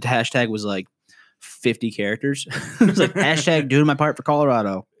 seconds. Yeah, and the hashtag was like 50 characters. It was like hashtag doing my part for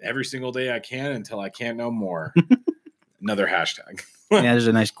Colorado. Every single day I can until I can't no more. Another hashtag. Yeah, there's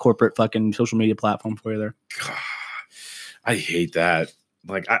a nice corporate fucking social media platform for you there. God, I hate that.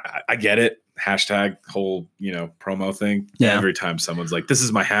 Like I get it. Hashtag whole, promo thing. Yeah. Every time someone's like, this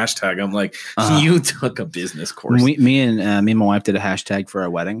is my hashtag, I'm like, you took a business course. Me and my wife did a hashtag for our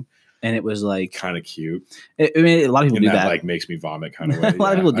wedding, and it was like kind of cute. A lot of people do that. Like makes me vomit kind of way. A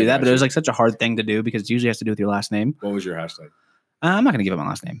lot of people do that, but it was like such a hard thing to do because it usually has to do with your last name. What was your hashtag? I'm not going to give up my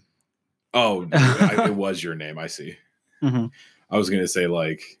last name. Oh, it was your name. I see. I was going to say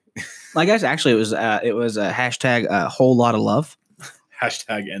like I guess actually it was a hashtag a whole lot of love.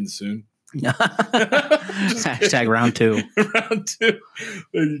 Hashtag end soon. Hashtag round 2. Round 2.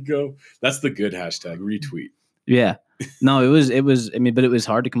 There you go. That's the good hashtag. Retweet. Yeah. No, it was. I mean, but it was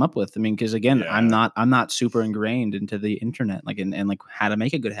hard to come up with. I mean, because again, I'm not super ingrained into the internet, like and like how to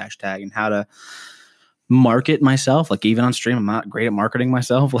make a good hashtag and how to market myself. Like even on stream, I'm not great at marketing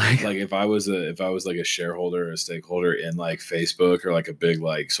myself. Like if I was like a shareholder or a stakeholder in like Facebook or like a big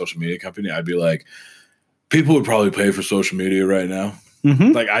like social media company, I'd be like, people would probably pay for social media right now.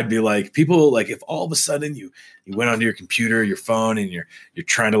 Like I'd be like, people like if all of a sudden you went onto your computer, your phone, and you're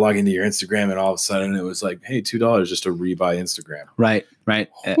trying to log into your Instagram, and all of a sudden it was like, hey, $2 just to rebuy Instagram. Right.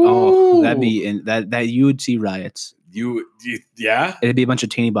 That'd be that you would see riots. Yeah. It'd be a bunch of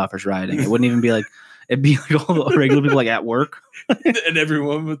teeny boppers rioting. It wouldn't even be like. It'd be like all the regular people like at work. And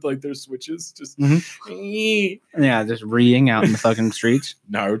everyone with like their switches just yeah, just reeing out in the fucking streets.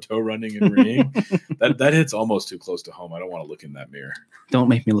 Naruto running and reeing. that hits almost too close to home. I don't want to look in that mirror. Don't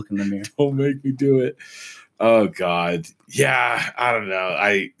make me look in the mirror. Don't make me do it. Oh God. Yeah, I don't know.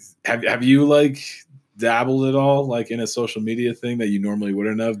 Have you like dabbled at all like in a social media thing that you normally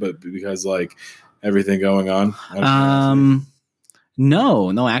wouldn't have, but because like everything going on?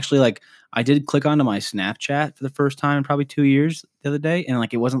 No, actually like I did click onto my Snapchat for the first time in probably 2 years the other day, and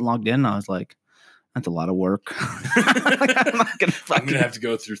like it wasn't logged in. And I was like, that's a lot of work. I'm gonna have to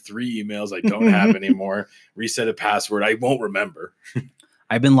go through 3 emails I don't have anymore, reset a password I won't remember.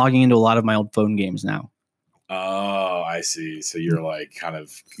 I've been logging into a lot of my old phone games now. Oh, I see. So you're like kind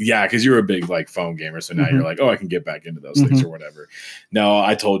of, because you're a big like phone gamer. So now you're like, oh, I can get back into those things or whatever. No,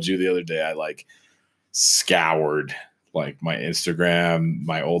 I told you the other day I like scoured like my Instagram,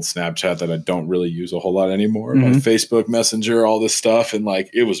 my old Snapchat that I don't really use a whole lot anymore, my Facebook Messenger, all this stuff, and like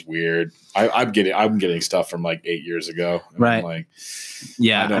it was weird. I'm getting stuff from like 8 years ago. Right. I'm like,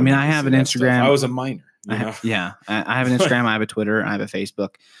 I mean, I have an Instagram. Stuff. I was a minor. I have an Instagram. I have a Twitter. I have a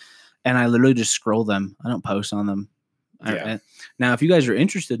Facebook, and I literally just scroll them. I don't post on them. Now, if you guys are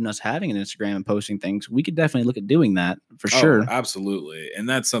interested in us having an Instagram and posting things, we could definitely look at doing that for sure. Absolutely. And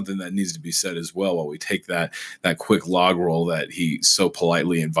that's something that needs to be said as well while we take that quick log roll that he so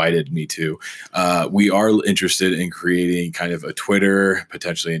politely invited me to. We are interested in creating kind of a Twitter,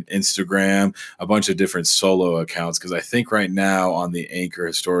 potentially an Instagram, a bunch of different solo accounts, because I think right now on the Anchor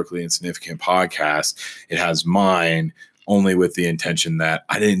Historically Insignificant podcast, it has mine, only with the intention that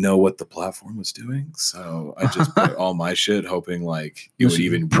I didn't know what the platform was doing. So I just put all my shit hoping like it would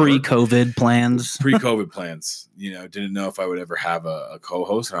even pre-COVID plans. Pre-COVID plans, didn't know if I would ever have a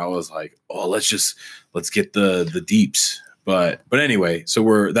co-host. And I was like, oh, let's get the deeps. But anyway,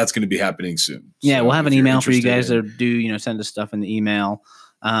 so that's going to be happening soon. Yeah. So we'll have an email for you guys to do, send us stuff in the email.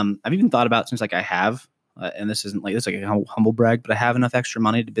 I've even thought about, since like I have, and this isn't like, this is like a humble brag, but I have enough extra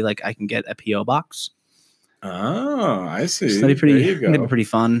money to be like, I can get a PO box. Oh, I see. So that'd be pretty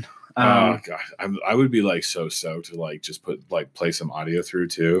fun. Oh gosh, I would be like so stoked to like just play some audio through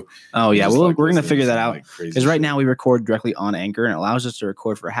too. Oh yeah, Just, we're like, gonna listen to figure that some, out like, crazy because right shit. now we record directly on Anchor and it allows us to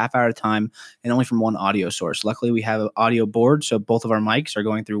record for a half hour at a time and only from one audio source. Luckily, we have an audio board, so both of our mics are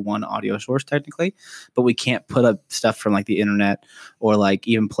going through one audio source technically, but we can't put up stuff from like the internet or like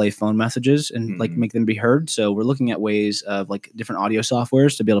even play phone messages and like make them be heard. So we're looking at ways of like different audio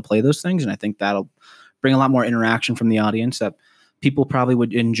softwares to be able to play those things, and I think that'll bring a lot more interaction from the audience that people probably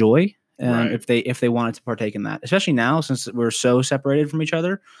would enjoy. Right. If they wanted to partake in that, especially now since we're so separated from each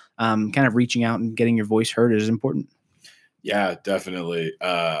other, kind of reaching out and getting your voice heard is important. Yeah, definitely.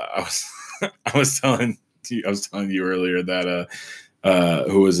 I was telling you earlier that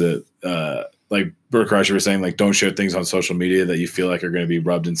who was it? Like Bert Kreischer was saying, like, don't share things on social media that you feel like are going to be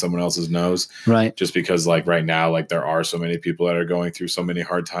rubbed in someone else's nose. Right. Just because like right now, like there are so many people that are going through so many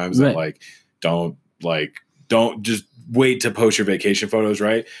hard times Right. that don't just wait to post your vacation photos,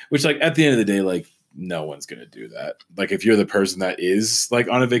 right? Which like at the end of the day, like no one's going to do that. Like if you're the person that is like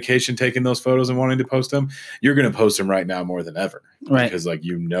on a vacation taking those photos and wanting to post them, you're going to post them right now more than ever. Right. Because like,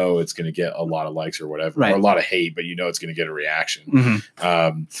 you know, it's going to get a lot of likes or whatever, Right. or a lot of hate, but you know, it's going to get a reaction.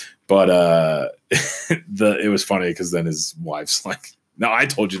 Mm-hmm. It was funny because then his wife's like, no, I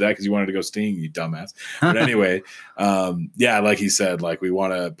told you that because you wanted to go skiing, you dumbass. But anyway, yeah, like he said, like we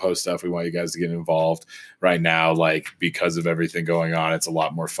want to post stuff. We want you guys to get involved right now. Like because of everything going on, it's a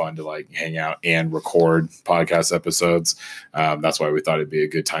lot more fun to like hang out and record podcast episodes. That's why we thought it'd be a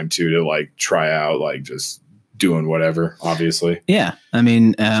good time too to like try out like just doing whatever, obviously. Yeah. I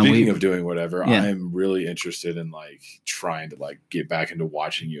mean, speaking of doing whatever, yeah. I'm really interested in like trying to like get back into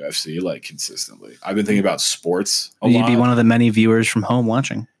watching UFC like consistently. I've been thinking about sports a lot. You'd be one of the many viewers from home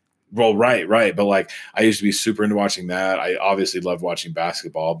watching. Well, right. But like I used to be super into watching that. I obviously loved watching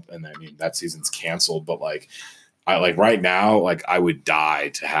basketball, and I mean that season's canceled, but like I like right now, like I would die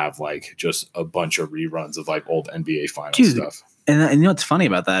to have like just a bunch of reruns of like old NBA finals stuff. And you know what's funny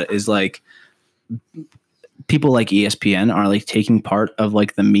about that is like people like ESPN are like taking part of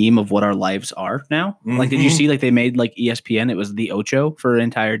like the meme of what our lives are now. Mm-hmm. Like, did you see like they made like ESPN? It was the Ocho for an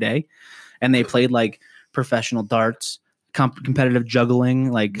entire day, and they played like professional darts, competitive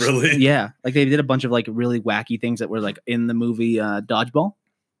juggling. Like, really? Yeah, like they did a bunch of like really wacky things that were like in the movie Dodgeball.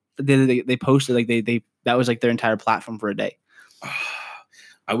 They posted like they that was like their entire platform for a day.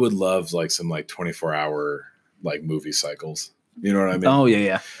 I would love like some like 24-hour like movie cycles. You know what I mean? Oh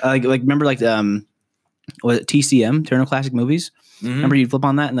yeah. Like remember like was it TCM, Turner Classic Movies? Mm-hmm. Remember you'd flip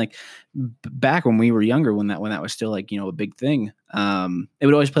on that and like back when we were younger, when that was still like, you know, a big thing. It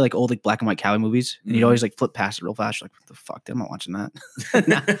would always play like old like black and white cowboy movies, and you'd always like flip past it real fast. You're like, what the fuck? I'm not watching that.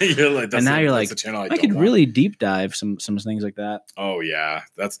 You're like, and now you're like, I could really deep dive some things like that. Oh yeah,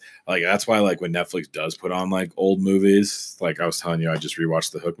 that's why like when Netflix does put on like old movies, like I was telling you, I just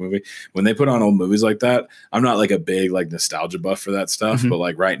rewatched the Hook movie. When they put on old movies like that, I'm not like a big like nostalgia buff for that stuff, but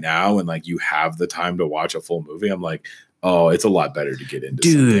like right now, when like you have the time to watch a full movie, I'm like, oh, it's a lot better to get into.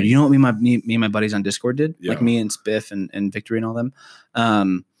 Dude, something. You know what me and my buddies on Discord did? Yeah. Like me and Spiff and Victory and all them.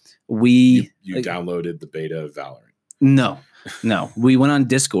 You like, downloaded the beta of Valorant. No. We went on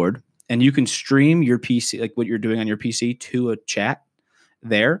Discord, and you can stream your PC, like what you're doing on your PC, to a chat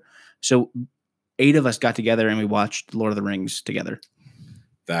there. So 8 of us got together and we watched Lord of the Rings together.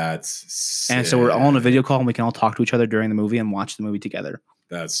 That's sick. And so we're all on a video call and we can all talk to each other during the movie and watch the movie together.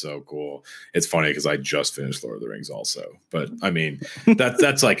 That's so cool. It's funny because I just finished Lord of the Rings also, but I mean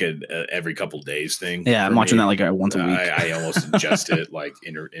that's like a every couple days thing. Yeah, I'm watching that like once a week. I almost ingest it like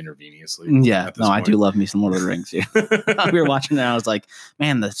intravenously. Yeah, no, point. I do love me some Lord of the Rings. Yeah. We were watching that, and I was like,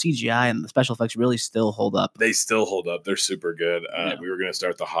 man, the CGI and the special effects really still hold up. They still hold up. They're super good. We were gonna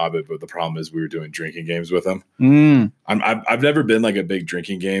start The Hobbit, but the problem is we were doing drinking games with them. I've never been like a big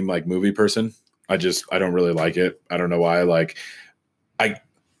drinking game like movie person. I don't really like it. I don't know why. Like.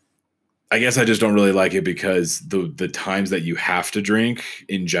 I guess I just don't really like it because the times that you have to drink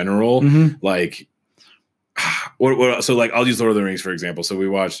in general, like so like I'll use Lord of the Rings for example. So we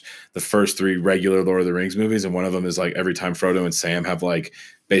watched the first 3 regular Lord of the Rings movies, and one of them is like every time Frodo and Sam have like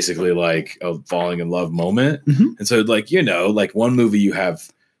basically like a falling in love moment. And so like, you know, like one movie you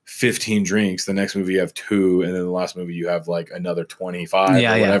have 15 drinks, the next movie you have 2, and then the last movie you have like another 25 or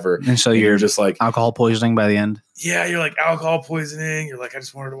whatever. And so you're just like alcohol poisoning by the end. Yeah, you're like alcohol poisoning. You're like, I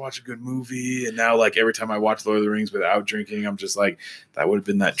just wanted to watch a good movie. And now like every time I watch Lord of the Rings without drinking, I'm just like, that would have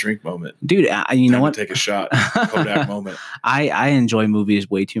been that drink moment. Dude, you know what? Take a shot. Kodak moment. I enjoy movies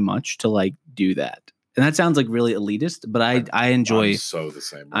way too much to like do that. And that sounds like really elitist, but I enjoy I'm so the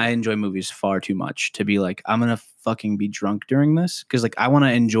same way. I enjoy movies far too much to be like, I'm gonna fucking be drunk during this, because like I want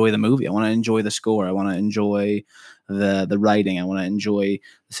to enjoy the movie, I want to enjoy the score, I want to enjoy the writing. I want to enjoy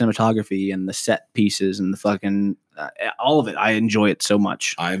the cinematography and the set pieces and the fucking all of it. I enjoy it so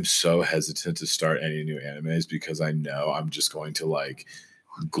much. I'm so hesitant to start any new animes because I know I'm just going to like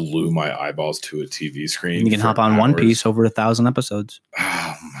glue my eyeballs to a TV screen. And you can hop on One Piece over 1,000 episodes.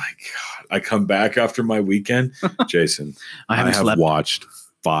 Oh my God. I come back after my weekend. Jason, I have watched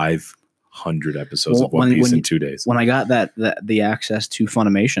 500 episodes of One Piece in 2 days. When I got the access to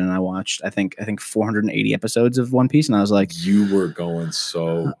Funimation, and I watched I think 480 episodes of One Piece, and I was like, you were going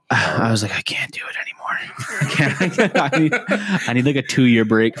so hard. I was like, I can't do it anymore. I need like a 2-year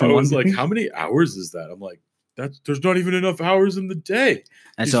break from I was One like, how many hours is that? I'm like, there's not even enough hours in the day.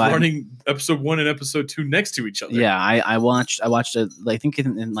 And he's so running episode 1 and episode 2 next to each other. Yeah, I watched it. I think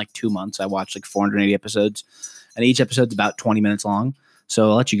in like 2 months, I watched like 480 episodes, and each episode's about 20 minutes long. So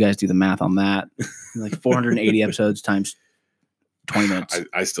I'll let you guys do the math on that. Like 480 episodes times 20 minutes.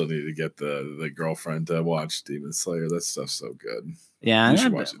 I still need to get the girlfriend to watch Demon Slayer. That stuff's so good. Yeah, you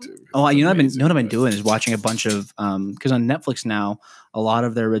should watch it too. Oh, you know what I've been doing is watching a bunch of because on Netflix now, a lot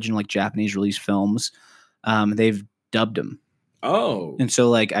of their original like Japanese release films, they've dubbed them. Oh, and so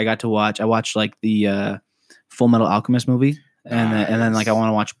like I watched like the Full Metal Alchemist movie, and then like I want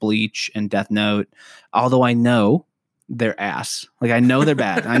to watch Bleach and Death Note, although I know they're ass. Like I know they're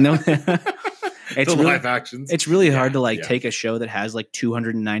bad. I know it's the live actions. It's really hard to like take a show that has like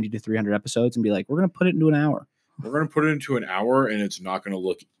 290 to 300 episodes and be like, we're gonna put it into an hour. We're going to put it into an hour, and it's not going to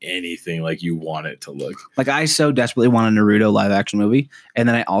look anything like you want it to look. Like, I so desperately want a Naruto live-action movie, and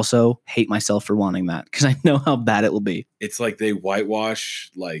then I also hate myself for wanting that, because I know how bad it will be. It's like they whitewash,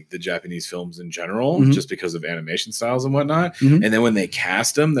 like, the Japanese films in general, just because of animation styles and whatnot. And then when they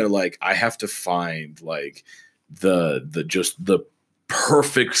cast them, they're like, I have to find, like, the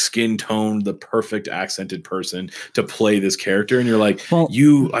perfect skin tone, the perfect accented person to play this character. And you're like,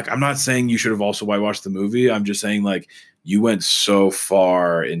 I'm not saying you should have also whitewashed the movie. I'm just saying, like, you went so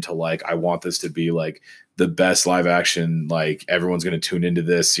far into like, I want this to be like the best live action, like everyone's going to tune into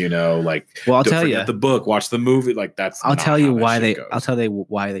this, you know, like, well, I'll tell you the book, watch the movie. Like I'll tell you why they do that. I'll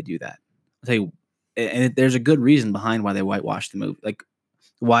tell you, and there's a good reason behind why they whitewash the movie. Like,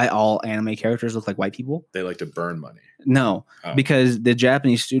 why all anime characters look like white people. They like to burn money. No, because the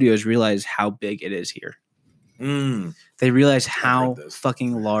Japanese studios realize how big it is here. They realize how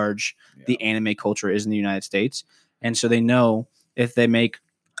fucking large the anime culture is in the United States. And so they know if they make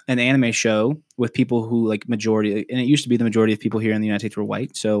an anime show with people who like majority, and it used to be the majority of people here in the United States were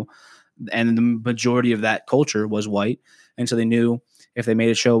white. So, and the majority of that culture was white. And so they knew if they made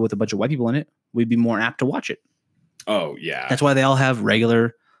a show with a bunch of white people in it, we'd be more apt to watch it. Oh, yeah. That's why they all have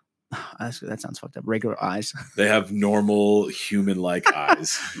regular. That sounds fucked up. Regular eyes. They have normal human-like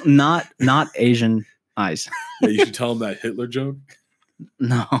eyes. Not Asian eyes. Yeah, you should tell them that Hitler joke.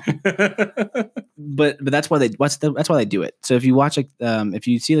 No. but that's why they do it. So if you watch like if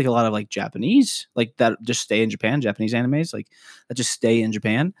you see like a lot of like Japanese like that just stay in Japan, Japanese animes like that just stay in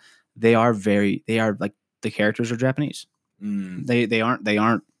Japan, they are like the characters are Japanese. They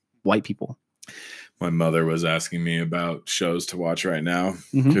aren't white people. My mother was asking me about shows to watch right now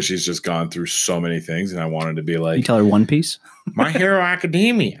because she's just gone through so many things, and I wanted to be like, you tell her One Piece, My Hero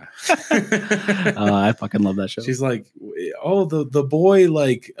Academia. I fucking love that show. She's like, oh, the boy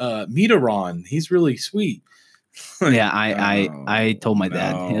like Mitaron, he's really sweet. Like, yeah, I told my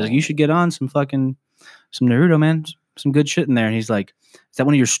dad, he was like, you should get on some Naruto, man, some good shit in there. And he's like, is that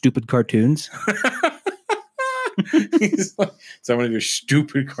one of your stupid cartoons? He's like, is that one of your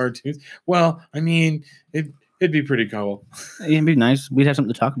stupid cartoons? Well, I mean, it'd be pretty cool. It'd be nice. We'd have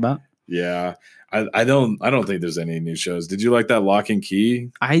something to talk about. Yeah, I don't think there's any new shows. Did you like that Lock and Key?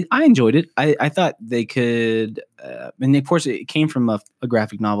 I enjoyed it. I thought they could, and of course it came from a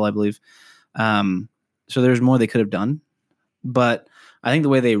graphic novel, I believe. So there's more they could have done, but I think the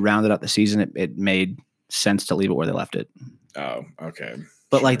way they rounded out the season, it made sense to leave it where they left it. Oh, okay.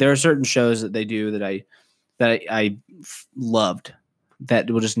 But like there are certain shows that they do that I loved that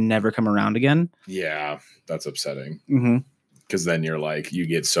will just never come around again. Yeah, that's upsetting. Because then you're like, you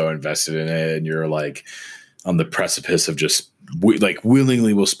get so invested in it and you're like on the precipice of just like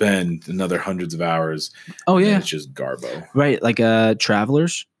willingly will spend another hundreds of hours. Oh, yeah. It's just garbo. Right. Like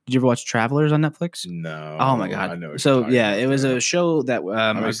Travelers. Did you ever watch Travelers on Netflix? No. Oh, my God. I know. So, yeah, it was a show that.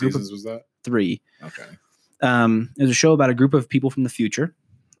 How many seasons was that? 3. Okay. It was a show about a group of people from the future.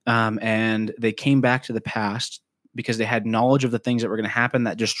 And they came back to the past because they had knowledge of the things that were going to happen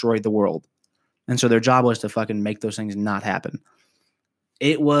that destroyed the world. And so their job was to fucking make those things not happen.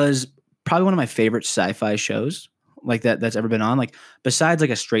 It was probably one of my favorite sci-fi shows like that's ever been on. Like besides like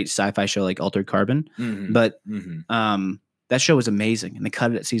a straight sci-fi show like Altered Carbon. But that show was amazing. And they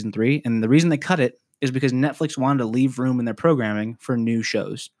cut it at season 3. And the reason they cut it is because Netflix wanted to leave room in their programming for new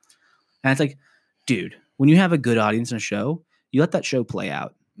shows. And it's like, dude, when you have a good audience in a show, you let that show play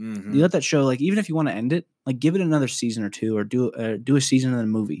out. Mm-hmm. You let that show, like, even if you want to end it, like, give it another season or two, or do a season of the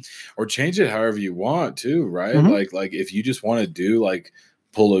movie, or change it however you want too, right? Mm-hmm. Like if you just want to do like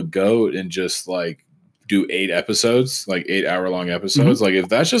pull a goat and just like do 8 episodes, like 8-hour-long episodes, Mm-hmm. like if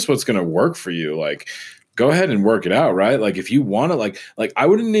that's just what's going to work for you, like go ahead and work it out, right? Like if you want to, like I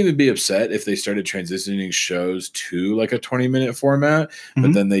wouldn't even be upset if they started transitioning shows to like a 20-minute format, Mm-hmm.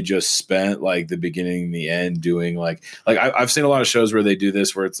 but then they just spent like the beginning and the end doing like I've seen a lot of shows where they do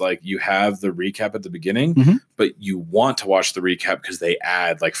this, where it's like you have the recap at the beginning, Mm-hmm. but you want to watch the recap because they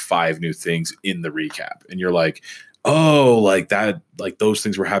add like 5 new things in the recap, and you're like, oh, like that, like those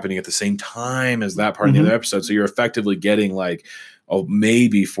things were happening at the same time as that part in the other episode. So you're effectively getting like, oh,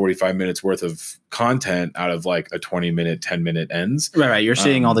 maybe 45 minutes worth of content out of like a 20-minute, 10-minute ends. Right. You're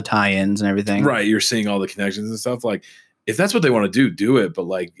seeing all the tie-ins and everything. Right. You're seeing all the connections and stuff. Like, if that's what they want to do it. But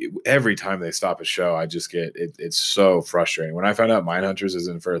like every time they stop a show, I just get it. It's so frustrating. When I found out Mindhunters is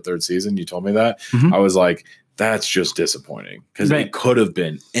in for a 3rd season, you told me that. I was like, that's just disappointing, because it could have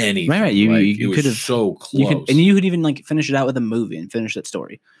been anything. Right. You could have so close. You could even like finish it out with a movie and finish that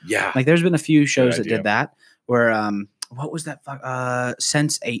story. Yeah. Like there's been a few shows that did that, where what was that?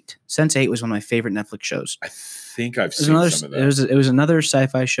 Sense8. Sense8 was one of my favorite Netflix shows. I think I've seen some of that. It was another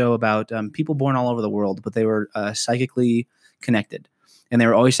sci-fi show about people born all over the world, but they were psychically connected, and they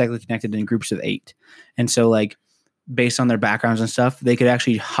were always psychically connected in groups of 8. And so, like, based on their backgrounds and stuff, they could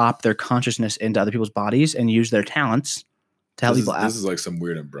actually hop their consciousness into other people's bodies and use their talents to help people out. This is like some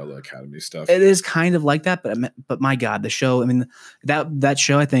weird Umbrella Academy stuff. It is kind of like that, but my God, the show, I mean, that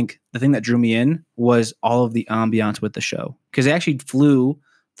show, I think the thing that drew me in was all of the ambiance with the show, because they actually flew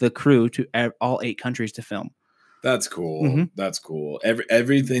the crew to all 8 countries to film. That's cool. That's cool.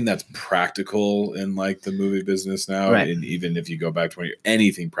 Everything that's practical in like the movie business now, and even if you go back 20 years,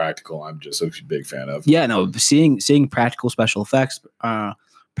 anything practical, I'm just a big fan of. Yeah, no, seeing practical special effects,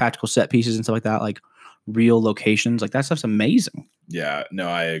 practical set pieces and stuff like that, like real locations, like that stuff's amazing. Yeah, no,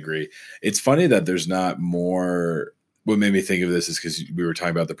 I agree. It's funny that there's not more. What made me think of this is because we were talking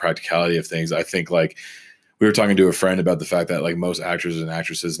about the practicality of things. I think like we were talking to a friend about the fact that like most actors and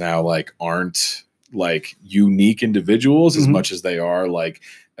actresses now like aren't like unique individuals as much as they are like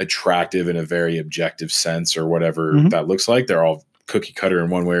attractive in a very objective sense, or whatever that looks like. They're all cookie cutter in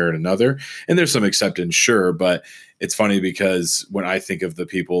one way or another, and there's some acceptance, sure, but it's funny because when I think of the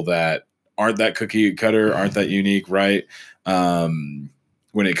people that aren't that cookie cutter, aren't that unique, right?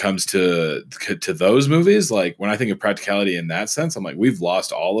 When it comes to those movies, like when I think of practicality in that sense, I'm like, we've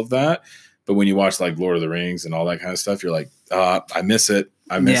lost all of that. But when you watch like Lord of the Rings and all that kind of stuff, you're like, I miss it.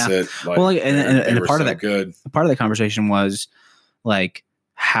 I miss it. Like, well, like, and a part of that good. A part of that conversation was like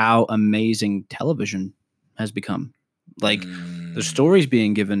how amazing television has become. Like the stories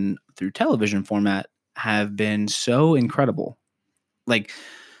being given through television format have been so incredible. Like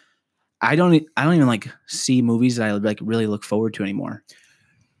I don't even like see movies that I like really look forward to anymore.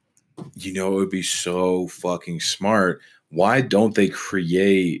 You know, it would be so fucking smart. Why don't they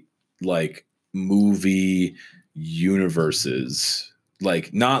create like movie universes?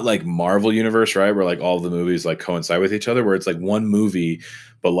 Like not like Marvel universe, right? Where like all the movies like coincide with each other, where it's like one movie,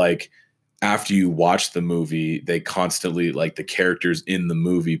 but like after you watch the movie, they constantly like the characters in the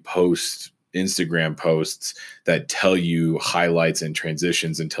movie post Instagram posts that tell you highlights and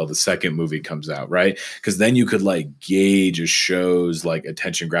transitions until the second movie comes out, right? Because then you could like gauge a show's like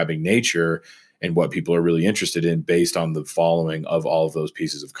attention grabbing nature and what people are really interested in based on the following of all of those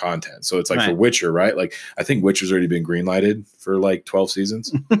pieces of content. So it's like for Witcher, right? Like I think Witcher's already been greenlighted for like 12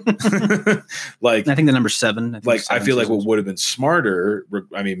 seasons. Like I think the number 7. I feel like what would have been smarter,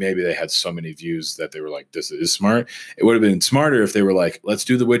 I mean, maybe they had so many views that they were like, this is smart. It would have been smarter if they were like, let's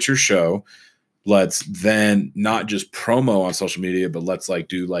do the Witcher show. Let's then not just promo on social media, but let's like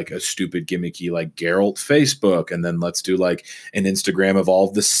do like a stupid gimmicky like Geralt Facebook, and then let's do like an Instagram of all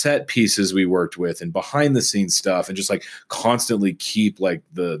of the set pieces we worked with and behind the scenes stuff, and just like constantly keep like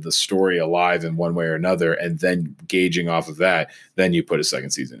the story alive in one way or another, and then gauging off of that, then you put a second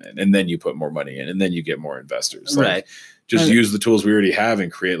season in, and then you put more money in, and then you get more investors. Like, just use the tools we already have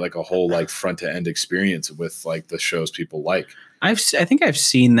and create like a whole like front to end experience with like the shows people like. I think I've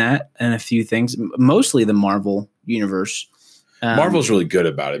seen that in a few things, mostly the Marvel universe. Marvel's really good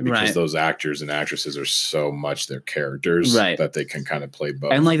about it because those actors and actresses are so much their characters that they can kind of play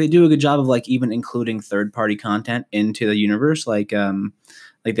both. And like they do a good job of like even including third party content into the universe. Like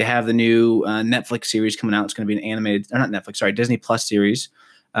they have the new Netflix series coming out. It's going to be an animated, or not Netflix, sorry, Disney Plus series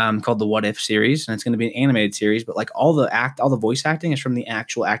called the What If series, and it's going to be an animated series. But like all the voice acting is from the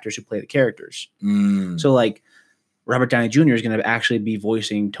actual actors who play the characters. So like Robert Downey Jr. is going to actually be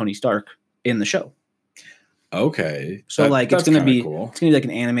voicing Tony Stark in the show. Okay. So like it's gonna be cool. It's gonna be like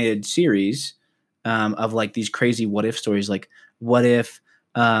an animated series of like these crazy what if stories. Like what if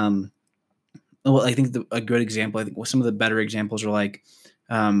well, I think a good example, I think some of the better examples are like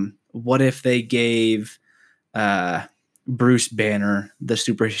what if they gave Bruce Banner the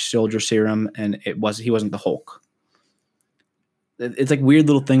super soldier serum and he wasn't the Hulk. It's like weird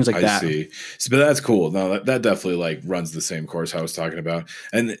little things like that. I see. But that's cool. No, that definitely like runs the same course I was talking about.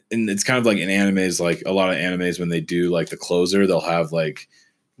 And it's kind of like in animes, like a lot of animes when they do like the closer, they'll have like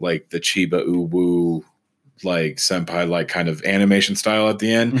the Chiba Ubu like senpai like kind of animation style at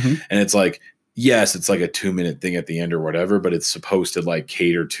the end. Mm-hmm. And it's like, yes, it's like a 2-minute thing at the end or whatever, but it's supposed to like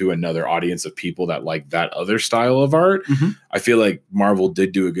cater to another audience of people that like that other style of art. Mm-hmm. I feel like Marvel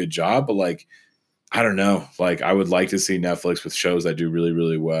did do a good job, but like I don't know. Like, I would like to see Netflix with shows that do really,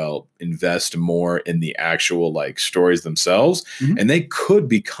 really well invest more in the actual like stories themselves, and they could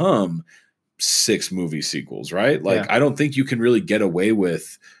become 6 movie sequels, right? Like, I don't think you can really get away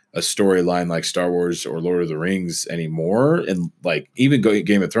with a storyline like Star Wars or Lord of the Rings anymore, and like even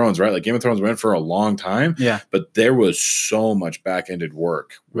Game of Thrones, right? Like Game of Thrones went for a long time, but there was so much back-ended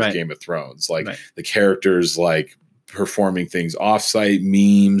work with Game of Thrones, like the characters like performing things offsite,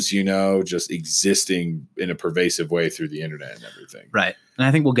 memes, you know, just existing in a pervasive way through the internet and everything. Right. And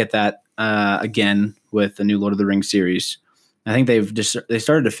I think we'll get that again with the new Lord of the Rings series. I think they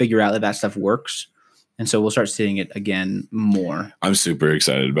started to figure out that stuff works. And so we'll start seeing it again more. I'm super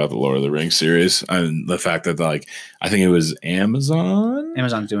excited about the Lord of the Rings series. And the fact that like, I think it was Amazon.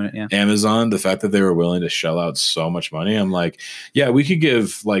 Amazon's doing it, yeah. Amazon, the fact that they were willing to shell out so much money. I'm like, yeah, we could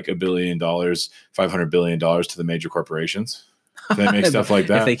give like $1 billion, $500 billion to the major corporations. If they make stuff like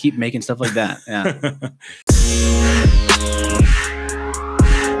that. If they keep making stuff like that, yeah.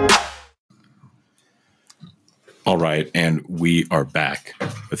 All right. And we are back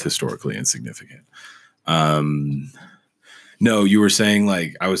with Historically Insignificant. No, you were saying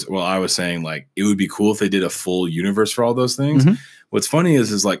like I was saying like it would be cool if they did a full universe for all those things. Mm-hmm. What's funny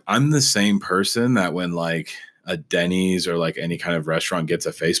is like I'm the same person that when like a Denny's or like any kind of restaurant gets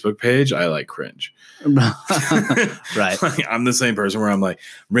a Facebook page, I like cringe. Right. Like, I'm the same person where I'm like,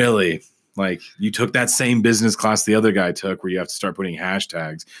 really? Like you took that same business class the other guy took where you have to start putting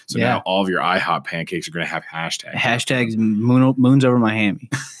hashtags. So now all of your IHOP pancakes are going to have hashtags. Hashtags moons over my hammy.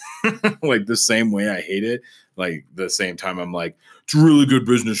 Like the same way I hate it, like the same time I'm like, it's a really good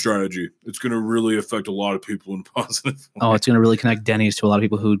business strategy. It's going to really affect a lot of people in positive way. Oh, it's going to really connect Denny's to a lot of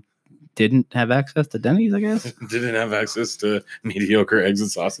people who didn't have access to Denny's, I guess. Didn't have access to mediocre exit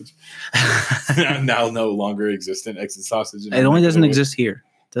sausage. Now no longer existent exit sausage. It only doesn't exist here.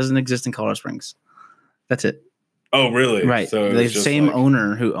 It doesn't exist in Colorado Springs. That's it. Oh, really? Right. So the same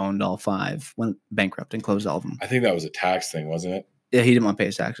owner who owned all 5 went bankrupt and closed all of them. I think that was a tax thing, wasn't it? Yeah, he didn't want to pay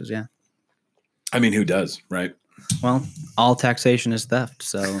his taxes, yeah. I mean, who does, right? Well, all taxation is theft,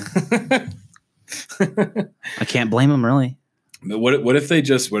 so I can't blame him, really. What if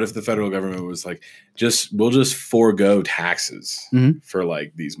the federal government was like, we'll just forego taxes for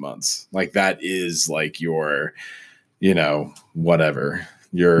like these months? Like that is like your, you know, whatever.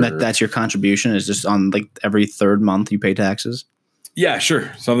 That's your contribution is just on like every 3rd month you pay taxes? Yeah, sure.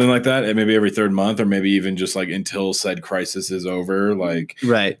 Something like that. And maybe every 3rd month or maybe even just like until said crisis is over. Like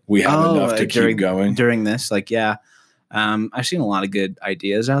we have enough to keep going. During this, like, yeah. I've seen a lot of good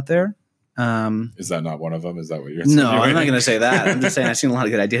ideas out there. Is that not one of them? Is that what you're saying? No, I'm not going to say that. I'm just saying I've seen a lot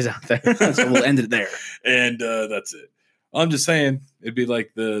of good ideas out there. So we'll end it there. And that's it. I'm just saying it'd be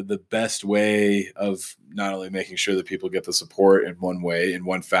like the best way of not only making sure that people get the support in one way, in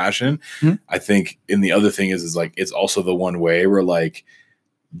one fashion. Mm-hmm. I think, and the other thing is like, it's also the one way where like,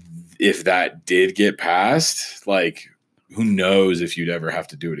 if that did get passed, like who knows if you'd ever have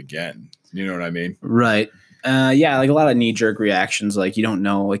to do it again. You know what I mean? Right. Yeah. Like a lot of knee jerk reactions. Like you don't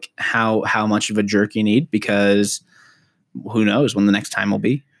know like how much of a jerk you need because who knows when the next time will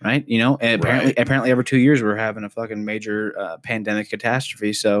be, right? You know, and apparently every 2 years we're having a fucking major pandemic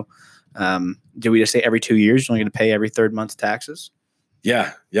catastrophe. So do we just say every 2 years you're only going to pay every 3rd month's taxes?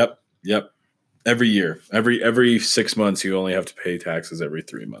 Yeah. Yep. Every year, every 6 months, you only have to pay taxes every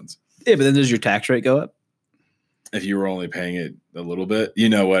 3 months. Yeah, but then does your tax rate go up? If you were only paying it a little bit, you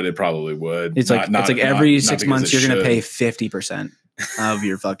know what? It probably would. It's like every 6 months you're going to pay 50% of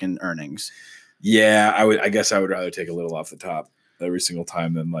your fucking earnings. Yeah, I guess I would rather take a little off the top every single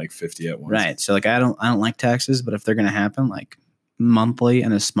time than like 50 at once. Right. So like I don't like taxes, but if they're going to happen, like monthly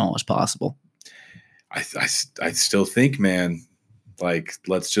and as small as possible. I still think, man, Like,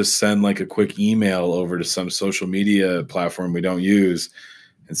 let's just send like a quick email over to some social media platform we don't use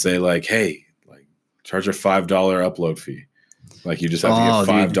and say like, hey, like charge a $5 upload fee. Like you just have to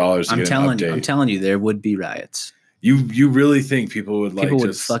get $5 to get an update. I'm telling you, there would be riots. You really think people would like people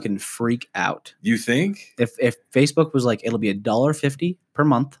would fucking freak out? You think? If Facebook was like, it'll be $1.50 per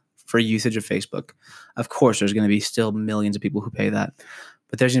month for usage of Facebook, of course there's going to be still millions of people who pay that,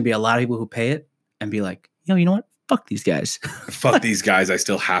 but there's going to be a lot of people who pay it and be like, you know what? Fuck these guys. Fuck these guys. I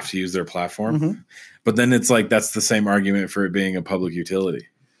still have to use their platform. Mm-hmm. But then it's like that's the same argument for it being a public utility.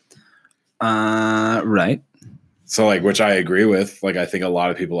 Right. So like, which I agree with. Like, I think a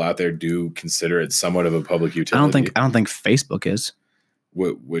lot of people out there do consider it somewhat of a public utility. I don't think Facebook is.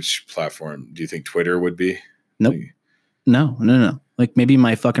 Which platform do you think Twitter would be? Nope. Like, no. Like maybe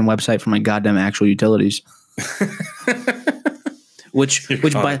my fucking website for my goddamn actual utilities. Which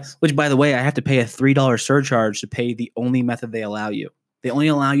by the way, I have to pay a $3 surcharge to pay the only method they allow you. They only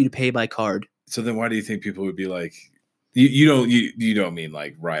allow you to pay by card. So then why do you think people would be like, you don't mean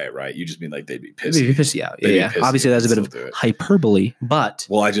like riot, right? You just mean like they'd be pissy. They'd be pissy out. Yeah. Pissy. Obviously that's a bit of hyperbole, but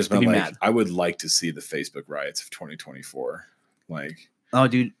well, I just meant like mad. I would like to see the Facebook riots of 2024. Like, oh,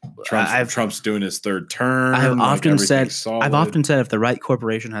 dude, Trump's doing his third term. I've often said if the right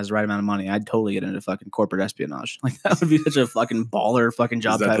corporation has the right amount of money, I'd totally get into fucking corporate espionage. Like that would be such a fucking baller fucking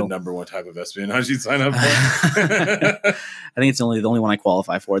job title. Is that the number one type of espionage you'd sign up for? I think it's the only one I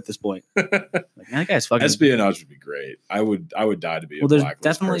qualify for at this point. Like, that guy's fucking espionage would be great. I would die to be a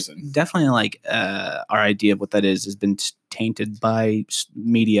blacklist person. Definitely like our idea of what that is has been tainted by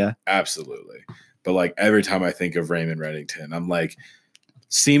media. Absolutely. But like every time I think of Raymond Reddington, I'm like,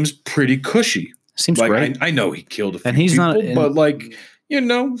 seems pretty cushy. Seems like great. I know he killed a few and he's people, not, but like,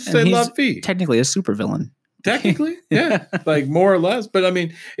 c'est la vie. Technically a supervillain. Technically, yeah, like more or less. But I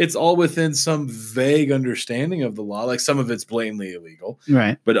mean, it's all within some vague understanding of the law. Like some of it's blatantly illegal,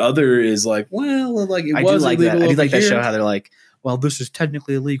 right? But other is like, well, like it was like illegal. That. I do like that show how they're like, well, this is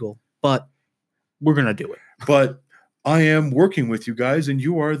technically illegal, but we're gonna do it. But I am working with you guys, and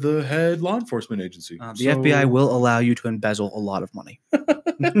you are the head law enforcement agency. The FBI will allow you to embezzle a lot of money.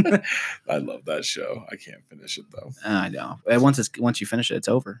 I love that show. I can't finish it though. I know. Once you finish it, it's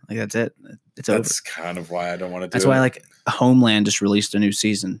over. Like that's it. It's over. That's kind of why I don't want to do it. That's why like Homeland just released a new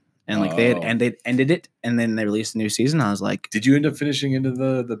season, and like they ended it, and then they released a new season. I was like, did you end up finishing into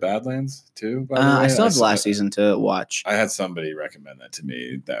the Badlands too? By the way? I still have the last season to watch. I had somebody recommend that to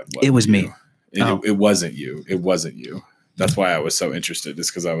me. It was me. It wasn't you. It wasn't you. That's why I was so interested. Is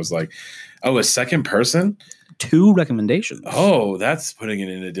because I was like, oh, a second person? 2 recommendations. Oh, that's putting it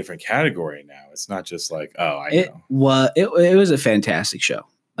in a different category now. It's not just like, oh, I know. It was a fantastic show.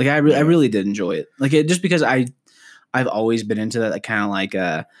 Like I really did enjoy it. Like just because I've always been into that kind of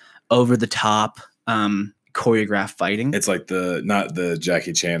like over the top choreographed fighting. It's like not the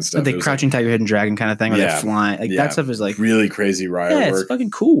Jackie Chan stuff. Like the Crouching Tiger, Hidden Dragon kind of thing, where they're flying. Like that stuff is like really crazy riot work. It's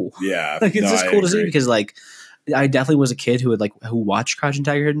fucking cool. Yeah, like it's just cool to see because like I definitely was a kid who watched Crouching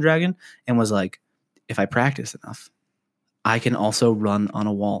Tiger, Hidden Dragon and was like, if I practice enough, I can also run on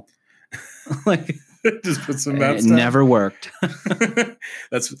a wall. Like just put some maps down. It never worked.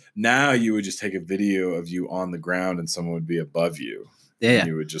 Now you would just take a video of you on the ground and someone would be above you. Yeah. And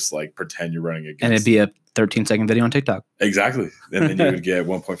you would just like pretend you're running against. And it'd be a 13-second video on TikTok. Exactly. And then you would get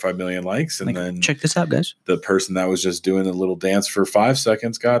 1.5 million likes. And then check this out, guys. The person that was just doing a little dance for 5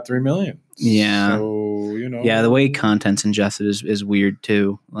 seconds got 3 million. Yeah. So, Yeah, the way content's ingested is weird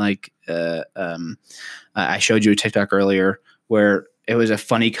too. Like I showed you a TikTok earlier where it was a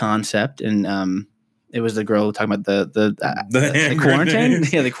funny concept and it was the girl talking about the quarantine.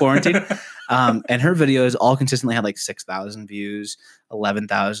 Yeah, the quarantine. And her videos all consistently had like 6,000 views,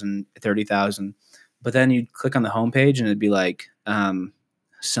 11,000, 30,000. But then you'd click on the homepage and it'd be like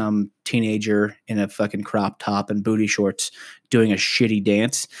some teenager in a fucking crop top and booty shorts doing a shitty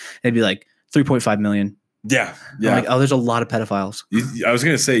dance. It'd be like 3.5 million. Yeah. I'm like, oh, there's a lot of pedophiles. I was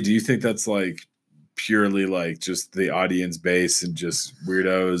going to say, do you think that's like purely like just the audience base and just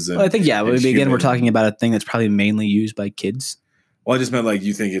weirdos? And, well, I think, yeah. Again, we're talking about a thing that's probably mainly used by kids. Well, I just meant like,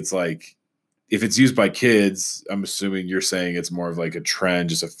 you think it's like, if it's used by kids, I'm assuming you're saying it's more of like a trend,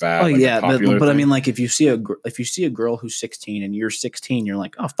 just a fad. Oh like yeah, but I mean, like if you see a girl who's 16 and you're 16, you're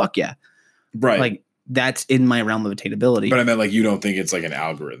like, oh fuck yeah, right? Like that's in my realm of attainability. But I meant like you don't think it's like an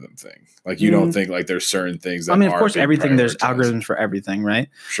algorithm thing. Like you don't think like there's certain things that. I mean, of course, everything there's algorithms for everything, right?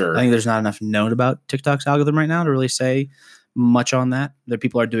 Sure. I think there's not enough known about TikTok's algorithm right now to really say. much on that. There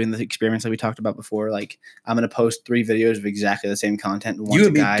people are doing the experiments that we talked about before. Like I'm going to post 3 videos of exactly the same content. And you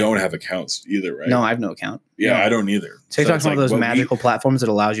and me don't have accounts either, right? No, I have no account. Yeah, no. I don't either. TikTok's one of those magical platforms that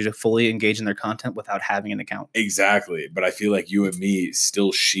allows you to fully engage in their content without having an account. Exactly. But I feel like you and me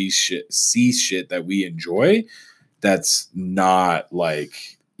still see shit that we enjoy. That's not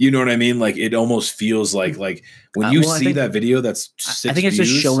like, you know what I mean? Like it almost feels like when you see that video that's 6 I think it's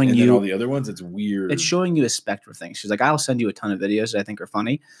just showing and you then all the other ones, it's weird. It's showing you a spectrum of things. She's like, I'll send you a ton of videos that I think are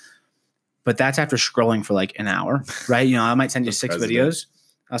funny, but that's after scrolling for like an hour, right? You know, I might send you 6 videos.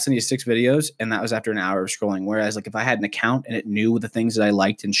 I'll send you 6 videos, and that was after an hour of scrolling. Whereas like if I had an account and it knew the things that I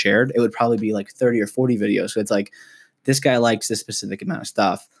liked and shared, it would probably be like 30 or 40 videos. So it's like, this guy likes this specific amount of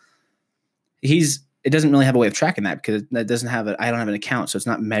stuff. It doesn't really have a way of tracking that because that doesn't have I don't have an account, so it's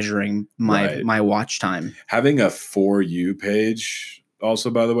not measuring my watch time. Having a For You page also,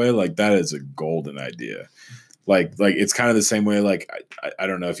 by the way, like that is a golden idea. Like it's kind of the same way. Like I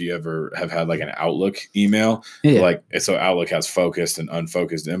don't know if you ever have had like an Outlook email. Yeah. Like so Outlook has focused and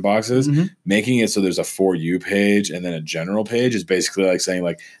unfocused inboxes. Mm-hmm. Making it so there's a For You page and then a general page is basically like saying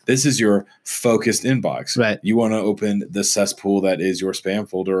like this is your focused inbox. Right. You want to open the cesspool that is your spam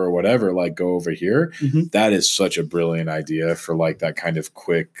folder or whatever. Like go over here. Mm-hmm. That is such a brilliant idea for like that kind of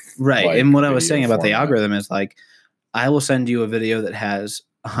quick. Right. Like, and what I was saying about the algorithm is like I will send you a video that has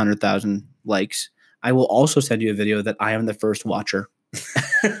 100,000 likes. I will also send you a video that I am the first watcher.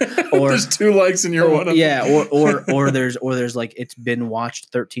 Or there's 2 likes in your one. Or there's like it's been watched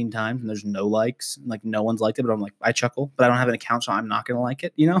 13 times and there's no likes, like no one's liked it, but I'm like I chuckle, but I don't have an account, so I'm not gonna like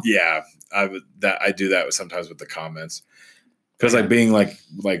it. You know? Yeah, I do that sometimes with the comments because like being like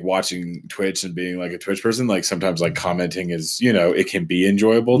watching Twitch and being like a Twitch person, like sometimes like commenting is it can be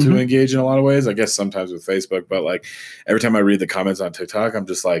enjoyable to engage in a lot of ways. I guess sometimes with Facebook, but like every time I read the comments on TikTok, I'm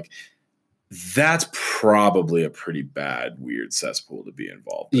just like, that's probably a pretty bad, weird cesspool to be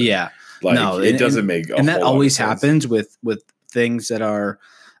involved in. Yeah. Like it doesn't make a and that whole always lot of happens with things that are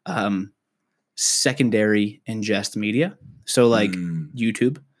secondary ingest media. So like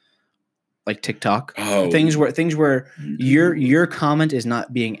YouTube, like TikTok, things where your comment is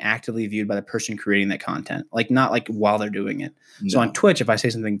not being actively viewed by the person creating that content. Like not like while they're doing it. No. So on Twitch, if I say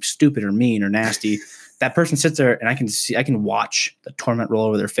something stupid or mean or nasty, that person sits there and I can watch the torment roll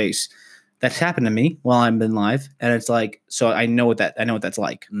over their face. That's happened to me while I've been live. And it's like, so I know what that's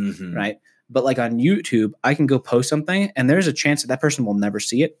like. Mm-hmm. Right. But like on YouTube, I can go post something and there's a chance that person will never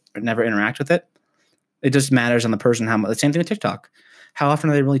see it or never interact with it. It just matters on the person. The same thing with TikTok. How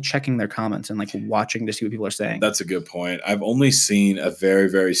often are they really checking their comments and like watching to see what people are saying? That's a good point. I've only seen a very,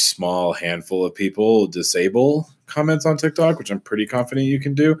 very small handful of people disable comments on TikTok, which I'm pretty confident you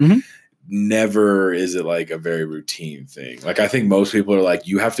can do. Mm-hmm. Never is it like a very routine thing. Like I think most people are like,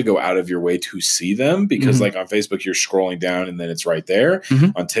 you have to go out of your way to see them because like on Facebook, you're scrolling down and then it's right there.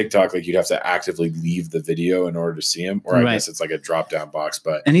 Mm-hmm. On TikTok, like you'd have to actively leave the video in order to see them. Or I guess it's like a drop down box,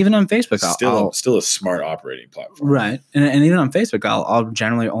 but and even on Facebook, still a smart operating platform. Right. And even on Facebook, I'll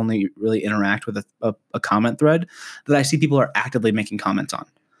generally only really interact with a comment thread that I see people are actively making comments on.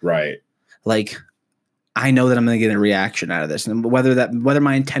 Right. Like, I know that I'm going to get a reaction out of this, and whether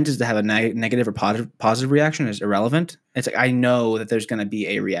my intent is to have a negative or positive reaction is irrelevant. It's like I know that there's going to be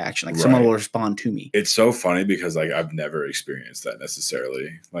a reaction, like someone will respond to me. It's so funny because like I've never experienced that necessarily,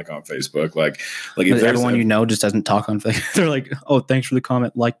 like on Facebook. Like if everyone just doesn't talk on Facebook, they're like, "Oh, thanks for the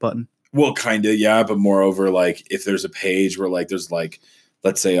comment, like button." Well, kind of, yeah, but moreover, like if there's a page where like there's like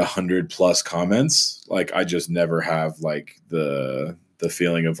let's say 100+ comments, like I just never have like the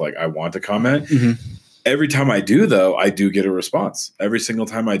feeling of like I want to comment. Mm-hmm. Every time I do, though, I do get a response. Every single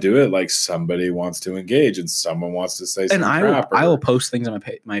time I do it, like somebody wants to engage and someone wants to say something. And I will post things on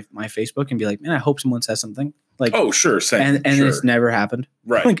my Facebook and be like, man, I hope someone says something. Like, oh, sure, same. And it's never happened.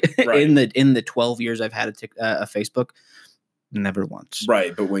 Right. Like, right. In the 12 years I've had a Facebook, never once.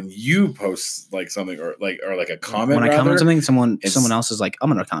 Right. But when you post like something or like a comment, when I comment something, someone else is like, I'm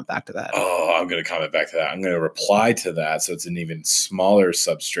going to comment back to that. Oh, I'm going to comment back to that. I'm going to reply to that. So it's an even smaller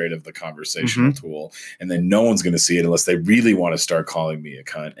substrate of the conversational tool. And then no one's going to see it unless they really want to start calling me a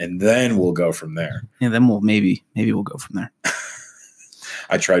cunt. And then we'll go from there. Yeah. Then maybe we'll go from there.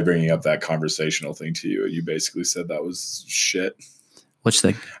 I tried bringing up that conversational thing to you. And you basically said that was shit. Which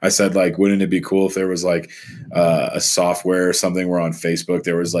thing? I said, like, wouldn't it be cool if there was like a software or something where on Facebook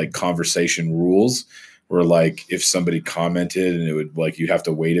there was like conversation rules where like if somebody commented and it would like you have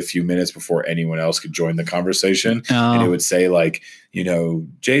to wait a few minutes before anyone else could join the conversation. And it would say like,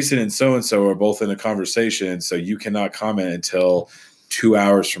 Jason and so are both in a conversation. So you cannot comment until 2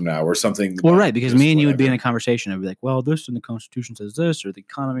 hours from now or something. Well, right, because me and you would be in a conversation. I'd be like, well, this in the Constitution says this, or the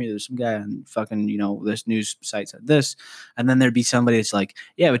economy, there's some guy on fucking, this news site said this. And then there'd be somebody that's like,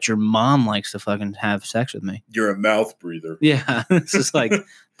 yeah, but your mom likes to fucking have sex with me. You're a mouth breather. Yeah. It's just like,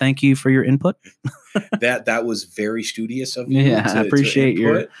 thank you for your input. That was very studious of you. Yeah, I appreciate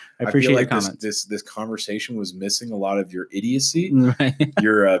your comments. This conversation was missing a lot of your idiocy, right.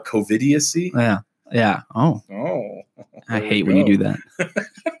 your covidiocy. Yeah. Yeah. Oh. I hate when you do that.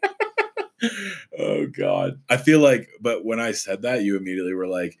 Oh God. I feel like, but when I said that, you immediately were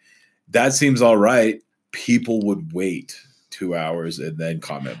like, that seems all right. People would wait 2 hours and then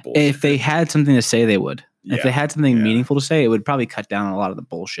comment bullshit. If they had something to say, they would. Yeah. If they had something meaningful to say, it would probably cut down on a lot of the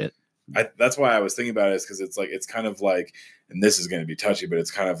bullshit. That's why I was thinking about it, is because it's kind of like, and this is going to be touchy, but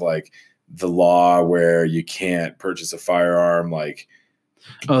it's kind of like the law where you can't purchase a firearm, like,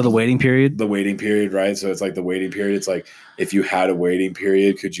 oh, the waiting period? The waiting period, right? So it's like the waiting period. It's like, if you had a waiting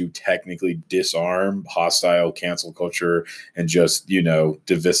period, could you technically disarm hostile cancel culture and just,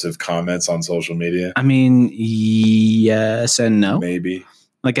 divisive comments on social media? I mean, yes and no. Maybe.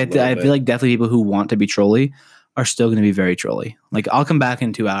 Like, I feel like definitely people who want to be trolly are still going to be very trolly. Like, I'll come back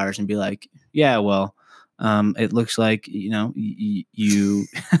in 2 hours and be like, yeah, well, it looks like, you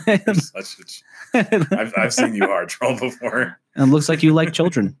I've seen you hard troll before. And it looks like you like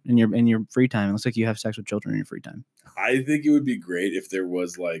children in your free time. It looks like you have sex with children in your free time. I think it would be great if there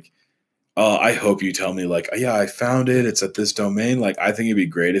was like, I hope you tell me like, yeah, I found it. It's at this domain. Like, I think it'd be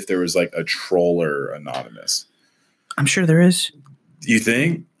great if there was like a troller anonymous. I'm sure there is. You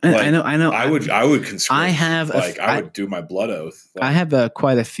think? Like, I know. I would conscript. I would do my blood oath. Like, I have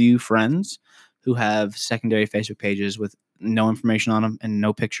quite a few friends who have secondary Facebook pages with no information on them and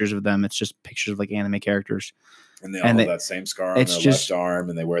no pictures of them. It's just pictures of like anime characters. And they all have that same scar on their left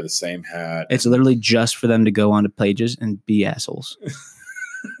arm, and they wear the same hat. It's literally just for them to go onto pages and be assholes.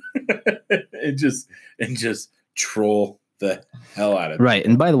 and just troll the hell out of it. Right.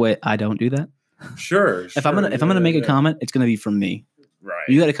 And by the way, I don't do that. Sure. If I'm gonna make a comment, it's gonna be from me. Right.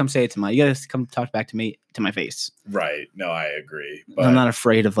 You got to come say it you got to come talk back to me, to my face. Right. No, I agree. But I'm not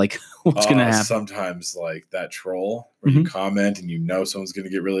afraid of like what's going to happen. Sometimes like that troll where you comment and someone's going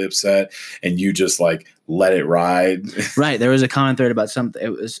to get really upset and you just like let it ride. Right. There was a comment thread about something. It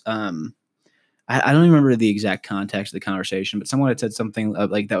was, I don't even remember the exact context of the conversation, but someone had said something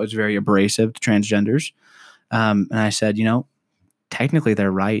like that was very abrasive to transgenders. And I said, technically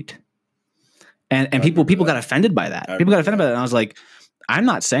they're right. And people got offended by that. People got offended by that. And I was like, I'm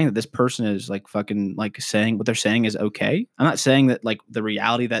not saying that this person is like fucking like saying what they're saying is okay. I'm not saying that like the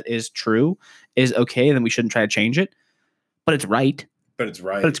reality that is true is okay. Then we shouldn't try to change it. But it's right. But it's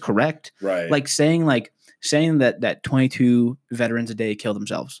right. But it's correct. Right. Like saying that 22 veterans a day kill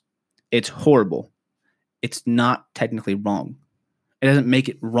themselves. It's horrible. It's not technically wrong. It doesn't make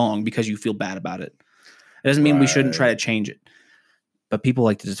it wrong because you feel bad about it. It doesn't mean we shouldn't try to change it. But people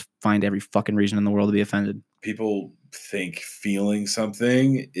like to just find every fucking reason in the world to be offended. People think feeling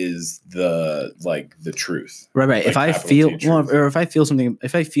something is the truth. Right. Like if I feel or if I feel something,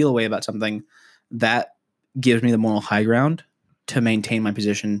 if I feel a way about something, that gives me the moral high ground to maintain my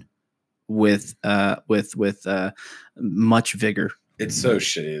position with much vigor. It's so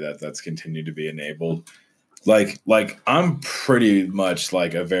shitty that that's continued to be enabled. Like I'm pretty much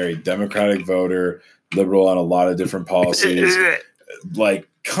like a very democratic voter, liberal on a lot of different policies. Like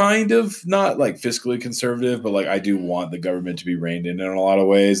kind of not like fiscally conservative, but like I do want the government to be reined in a lot of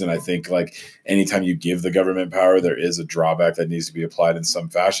ways. And I think like anytime you give the government power, there is a drawback that needs to be applied in some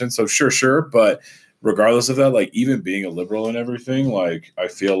fashion. So sure. But regardless of that, like even being a liberal and everything, like I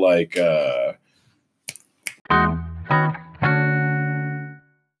feel like it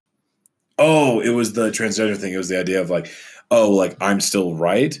was the transgender thing. It was the idea of like, I'm still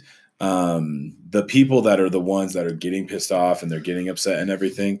right. The people that are the ones that are getting pissed off and they're getting upset and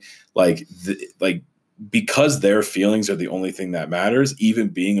everything, because their feelings are the only thing that matters, even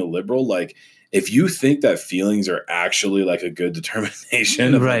being a liberal, like if you think that feelings are actually like a good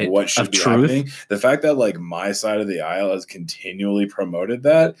determination of like, what should be happening, the fact that like my side of the aisle has continually promoted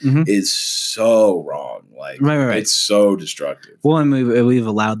that is so wrong. Like it's so destructive. Well, and we've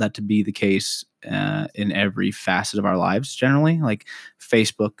allowed that to be the case in every facet of our lives generally, like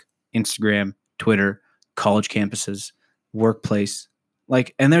Facebook, Instagram, Twitter, college campuses, workplace.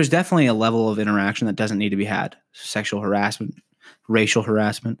 Like, and there's definitely a level of interaction that doesn't need to be had. Sexual harassment, racial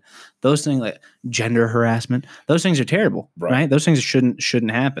harassment, those things, like gender harassment, those things are terrible, right? Those things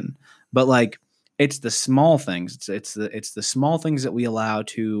shouldn't happen. But like, it's the small things. It's the small things that we allow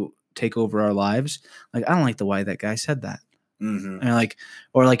to take over our lives. Like, I don't like the way that guy said that. And like,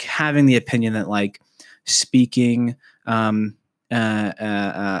 or like having the opinion that like speaking,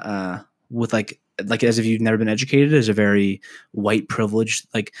 with like as if you've never been educated is a very white privileged,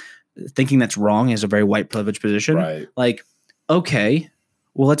 like thinking that's wrong is a very white privileged position. Right. Like, okay,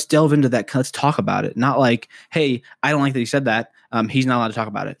 well, let's delve into that. Let's talk about it. Not like, hey, I don't like that he said that. He's not allowed to talk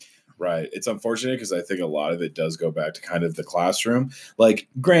about it. Right. It's unfortunate because I think a lot of it does go back to kind of the classroom. Like,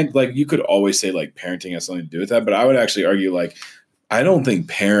 like you could always say like parenting has something to do with that, but I would actually argue like I don't think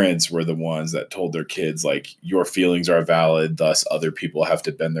parents were the ones that told their kids like your feelings are valid, thus other people have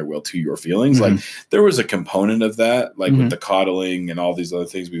to bend their will to your feelings. Mm-hmm. Like there was a component of that, like with the coddling and all these other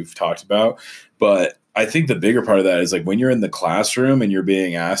things we've talked about. But I think the bigger part of that is like when you're in the classroom and you're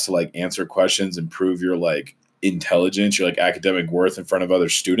being asked to like answer questions and prove your like intelligence, your like academic worth in front of other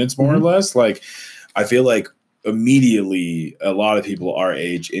students, more or less. Like I feel like immediately a lot of people our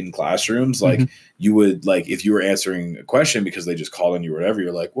age in classrooms, like you would like if you were answering a question because they just called on you or whatever,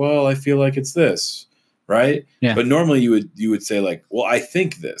 you're like, well, I feel like it's this, right? Yeah. But normally you would say like, well, I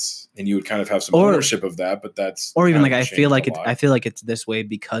think this, and you would kind of have some ownership of that. But that's or even like I feel like it's this way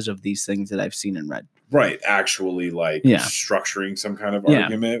because of these things that I've seen and read. Right, actually, like structuring some kind of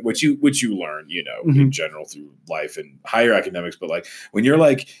argument, which you learn, you know, in general through life and higher academics. But like when you're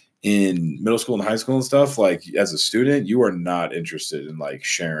like in middle school and high school and stuff, like as a student, you are not interested in like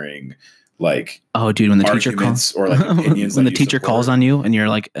sharing like when the teacher calls or like opinions when the teacher calls on you and you're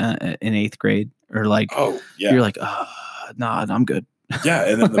like in 8th grade or like you're like nah, I'm good. Yeah,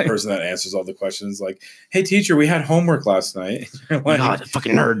 and then the person that answers all the questions like, hey, teacher, we had homework last night. Like, God,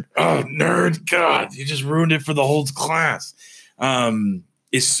 fucking nerd. Oh, nerd. God, you just ruined it for the whole class.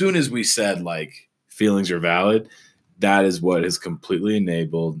 As soon as we said, like, feelings are valid, that is what has completely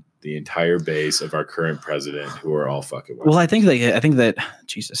enabled the entire base of our current president, who are all fucking well, I think that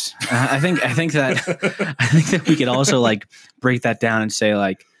Jesus. I think that we could also, like, break that down and say,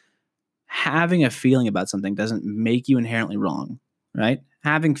 like, having a feeling about something doesn't make you inherently wrong. Right?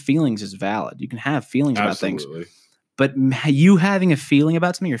 Having feelings is valid. You can have feelings about things, but you having a feeling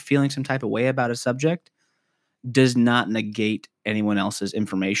about something, you're feeling some type of way about a subject, does not negate anyone else's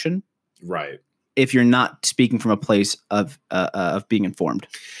information. Right. If you're not speaking from a place of being informed.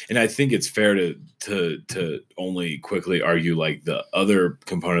 And I think it's fair to only quickly argue like the other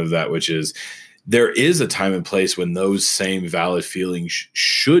component of that, which is there is a time and place when those same valid feelings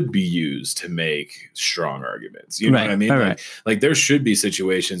should be used to make strong arguments. You know what I mean? Like there should be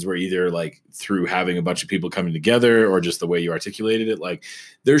situations where either like through having a bunch of people coming together or just the way you articulated it, like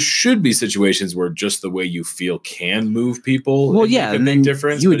there should be situations where just the way you feel can move people. Well, yeah, and then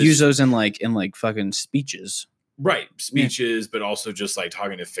difference. You would use those in like fucking speeches. Right. Speeches, but also just like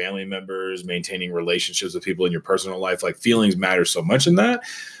talking to family members, maintaining relationships with people in your personal life. Like feelings matter so much in that.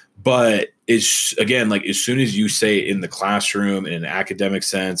 But it's again, like as soon as you say it in the classroom in an academic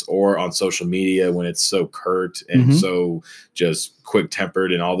sense or on social media when it's so curt and so just quick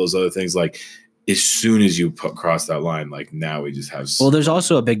tempered and all those other things, like as soon as you cross that line, like now we just have. Well, there's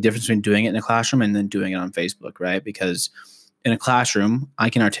also a big difference between doing it in a classroom and then doing it on Facebook, right? Because in a classroom,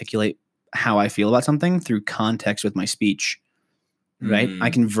 I can articulate how I feel about something through context with my speech. Right. I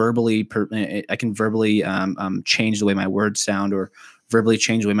can verbally change the way my words sound or verbally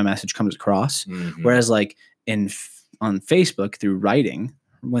change the way my message comes across. Whereas like on Facebook through writing,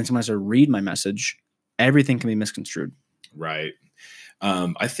 when someone has to read my message, everything can be misconstrued. Right.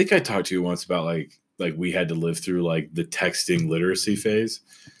 I think I talked to you once about like we had to live through like the texting literacy phase.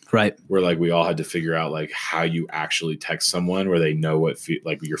 Right. Where like we all had to figure out like how you actually text someone where they know what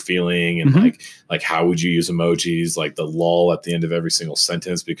like you're feeling and like how would you use emojis, like the lull at the end of every single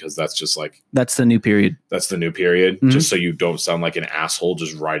sentence, because that's just like that's the new period. Just so you don't sound like an asshole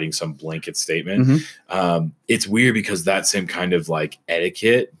just writing some blanket statement. It's weird because that same kind of like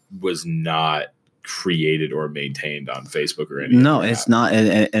etiquette was not created or maintained on Facebook or anything. No, it's not.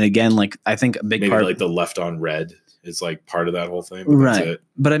 And again, like I think a big part like the left on red is like part of that whole thing. But right. That's it.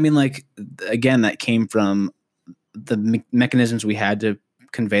 But I mean, like, again, that came from the mechanisms we had to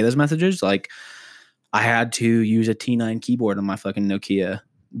convey those messages. Like I had to use a T9 keyboard on my fucking Nokia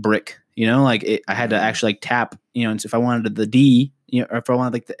brick, you know, like I had to actually like tap, you know, and so if I wanted the D, you know, or if I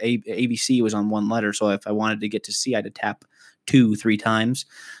wanted like the ABC was on one letter. So if I wanted to get to C, I had to tap 2-3 times.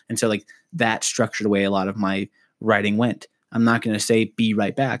 And so like that structured away a lot of my writing went. I'm not going to say be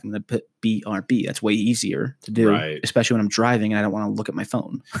right back. I'm going to put BRB. That's way easier to do, especially when I'm driving and I don't want to look at my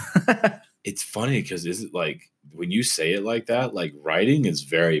phone. It's funny because is it like when you say it like that, like writing is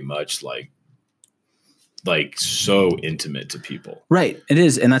very much like so intimate to people. Right. It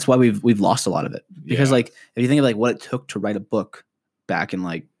is. And that's why we've lost a lot of it because like, if you think of like what it took to write a book back in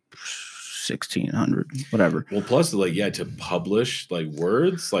like 1600, whatever. Well, plus like, yeah, to publish like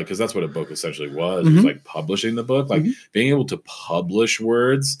words, like, cause that's what a book essentially was. It Mhm. was like publishing the book, like Mhm. being able to publish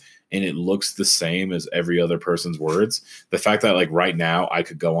words and it looks the same as every other person's words. The fact that like right now I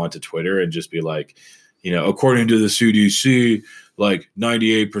could go onto Twitter and just be like, according to the CDC, like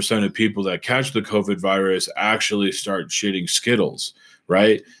 98% of people that catch the COVID virus actually start shitting Skittles,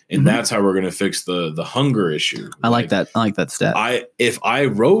 right? And Mhm. that's how we're going to fix the hunger issue. I like that. I like that stat. If I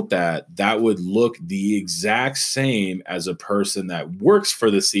wrote that would look the exact same as a person that works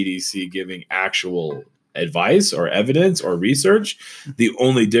for the CDC giving actual advice or evidence or research. The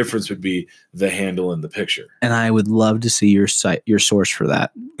only difference would be the handle in the picture. And I would love to see your source for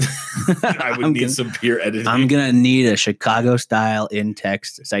that. I would need some peer editing. I'm gonna need a Chicago style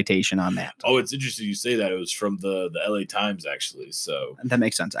in-text citation on that. Oh, it's interesting you say that. It was from the LA Times, actually. So that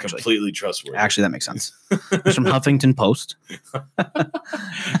makes sense. Actually, completely trustworthy. Actually, that makes sense. It's from Huffington Post.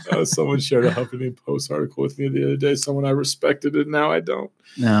 Someone shared a Huffington Post article with me the other day. Someone I respected, and now I don't.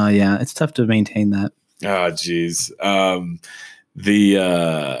 No, yeah, it's tough to maintain that. Oh, geez. Fuck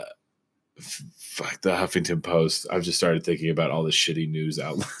the Huffington Post. I've just started thinking about all the shitty news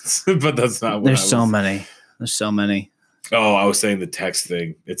outlets, but that's not what There's so many. Oh, I was saying the text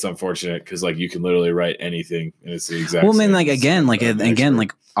thing. It's unfortunate because like you can literally write anything and it's the exact. Well, I mean,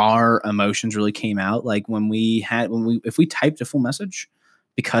 like our emotions really came out like if we typed a full message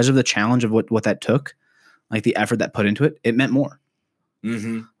because of the challenge of what that took, like the effort that put into it, it meant more.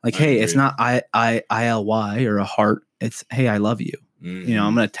 Mm-hmm. Like, hey, it's not ILY or a heart. It's, hey, I love you. Mm-hmm.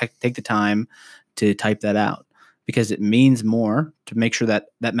 I'm going to take the time to type that out because it means more to make sure that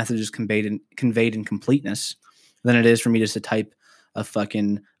that message is conveyed in completeness than it is for me just to type a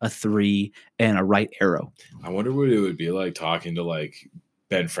 3 and a right arrow. I wonder what it would be like talking to like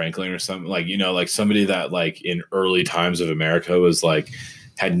Ben Franklin or something, like, like somebody that like in early times of America was like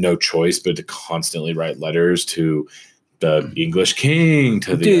had no choice but to constantly write letters to the English king,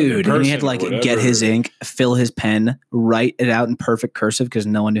 to the dude, and he had to like get his ink, fill his pen, write it out in perfect cursive because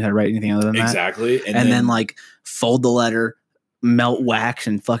no one knew how to write anything other than that. Exactly. And then like fold the letter, melt wax,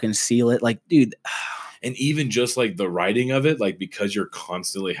 and fucking seal it. Like, dude. And even just like the writing of it, like because you're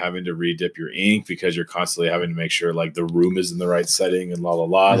constantly having to redip your ink, because you're constantly having to make sure like the room is in the right setting and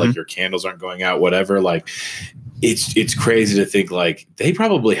like your candles aren't going out, whatever. Like it's crazy to think like they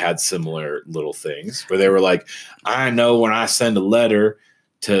probably had similar little things where they were like, I know when I send a letter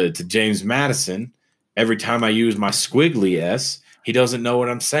to James Madison, every time I use my squiggly S, he doesn't know what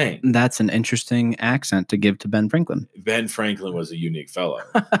I'm saying. That's an interesting accent to give to Ben Franklin. Ben Franklin was a unique fellow,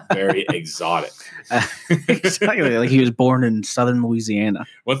 very exotic. Exactly, like he was born in southern Louisiana.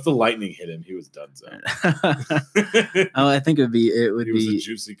 Once the lightning hit him, he was done. I think it would be a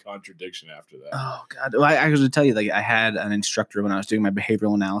juicy contradiction after that. Oh God! Well, I was to tell you, like I had an instructor when I was doing my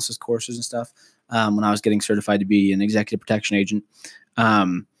behavioral analysis courses and stuff. When I was getting certified to be an executive protection agent.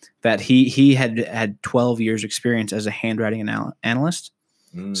 That he had 12 years experience as a handwriting analyst.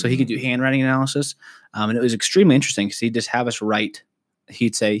 So he could do handwriting analysis. And it was extremely interesting because he'd just have us write.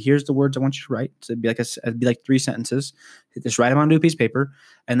 He'd say, here's the words I want you to write. So it'd be like 3 sentences. He'd just write them onto a piece of paper.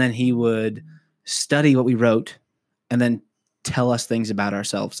 And then he would study what we wrote and then tell us things about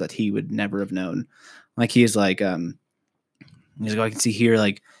ourselves that he would never have known. Like he's like, I can see here,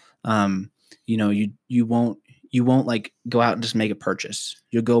 like, you won't like go out and just make a purchase.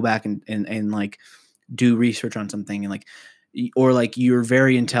 You'll go back and like do research on something and like, or like you're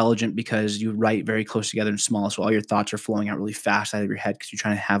very intelligent because you write very close together and small. So all your thoughts are flowing out really fast out of your head because you're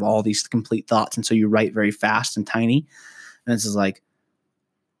trying to have all these complete thoughts. And so you write very fast and tiny. And it's just like,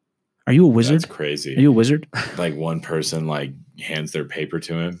 are you a wizard? That's crazy. Are you a wizard? Like one person like hands their paper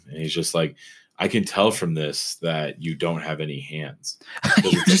to him and he's just like, I can tell from this that you don't have any hands.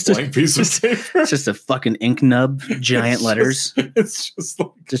 It's just a blank piece of paper. It's just a fucking ink nub, giant letters. It's just like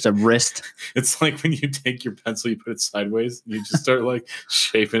just a wrist. It's like when you take your pencil, you put it sideways, and you just start like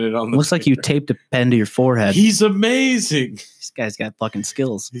shaping it on the. Looks like you taped a pen to your forehead. He's amazing. This guy's got fucking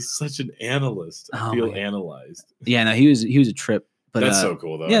skills. He's such an analyst. I feel analyzed. Yeah, no, he was a trip. But that's so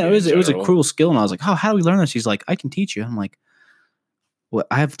cool though. Yeah, it was a cool skill, and I was like, oh, how do we learn this? He's like, I can teach you. I'm like, what?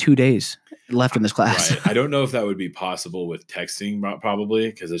 I have 2 days left in this class. Right. I don't know if that would be possible with texting, probably,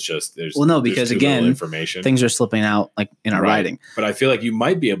 because it's just because again, information, things are slipping out like in our writing. But I feel like you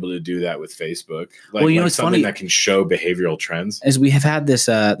might be able to do that with Facebook. Like, well, it's something funny that can show behavioral trends. As we have had this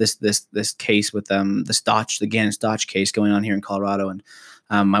case with the Gannon Stotch case going on here in Colorado, and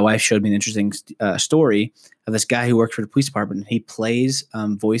my wife showed me an interesting story of this guy who worked for the police department. He plays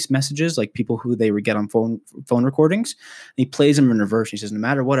voice messages, like people who they would get on phone recordings. And he plays them in reverse. He says, no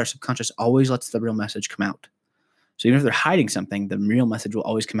matter what, our subconscious always lets the real message come out. So even if they're hiding something, the real message will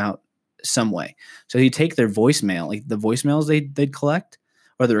always come out some way. So he'd take their voicemail, like the voicemails they'd collect,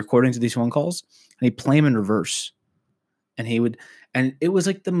 or the recordings of these phone calls, and he'd play them in reverse. And and it was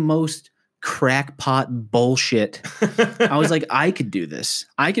like the most crackpot bullshit. I was like, I could do this.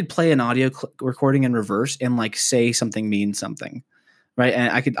 I could play an audio recording in reverse and like say something means something, right?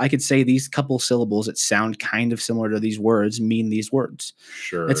 And I could say these couple syllables that sound kind of similar to these words mean these words.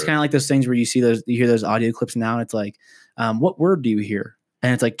 Sure. It's kind of like those things where you hear those audio clips now. And it's like, what word do you hear?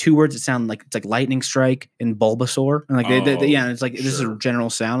 And it's like two words that sound like it's like lightning strike and Bulbasaur. And like, yeah, and it's like, this is a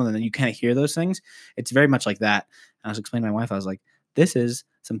general sound. And then you can't hear those things. It's very much like that. And I was explaining to my wife, I was like, this is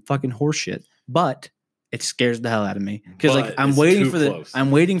some fucking horseshit, but it scares the hell out of me. Cause like, I'm waiting for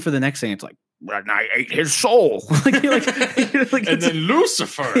the next thing. It's like, and I ate his soul. like, and then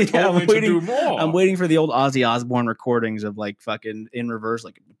Lucifer told me to do more. I'm waiting for the old Ozzy Osbourne recordings of like fucking in reverse,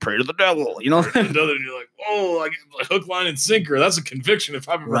 like pray to the devil, you know? And you're like, oh, like hook, line, and sinker. That's a conviction if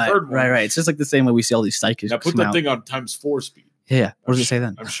I've ever heard one. Right. It's just like the same way we see all these psychics. Now put that thing on ×4 speed. Yeah. What does it say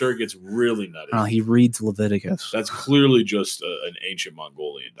then? I'm sure it gets really nutty. Oh, he reads Leviticus. That's clearly just an ancient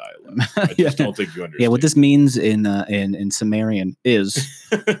Mongolian dialect. I just don't think you understand. Yeah, what this means in Sumerian is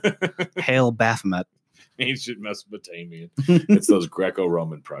Hail Baphomet. Ancient Mesopotamian. It's those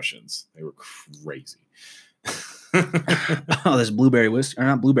Greco-Roman Prussians. They were crazy. Oh, this blueberry whiskey, or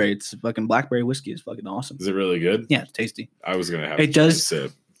not blueberry, it's fucking blackberry whiskey is fucking awesome. Is it really good? Yeah, it's tasty. I was gonna have a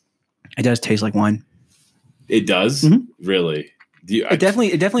sip. It does taste like wine. It does? Mm-hmm. Really? It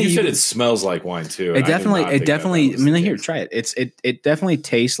definitely. You said it smells like wine too. It definitely. I mean, here, try it. It definitely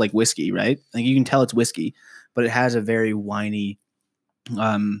tastes like whiskey, right? Like you can tell it's whiskey, but it has a very winey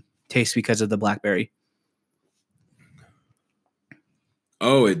taste because of the blackberry.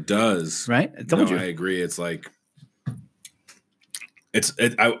 Oh, it does. Right? I told you. I agree. It's like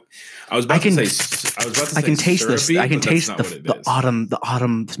I was about to say. I can taste syrupy, this. I can taste the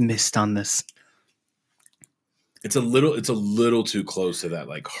autumn mist on this. It's a little too close to that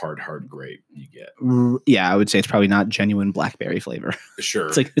like hard grape you get. Yeah, I would say it's probably not genuine blackberry flavor. Sure,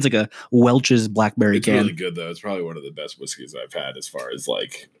 it's like a Welch's blackberry can. It's really good though. It's probably one of the best whiskeys I've had as far as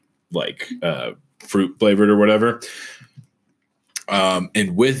like fruit flavored or whatever.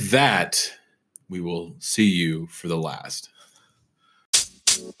 And with that, we will see you for the last.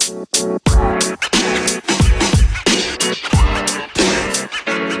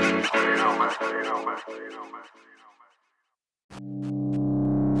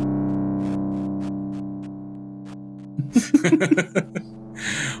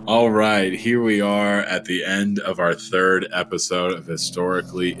 All right, here we are at the end of our third episode of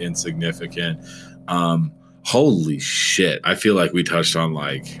Historically Insignificant. Holy shit. I feel like we touched on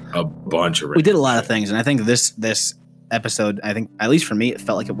like a bunch of We did a lot of things, and I think this episode, I think at least for me, it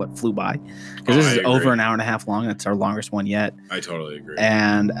felt like it flew by because this is over an hour and a half long. It's our longest one yet. I totally agree.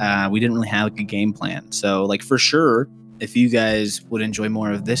 And we didn't really have a good game plan. So like for sure, if you guys would enjoy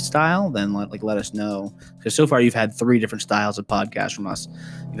more of this style, then let us know. Because so far you've had 3 different styles of podcast from us.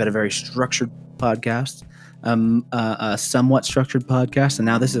 You've had a very structured podcast, a somewhat structured podcast, and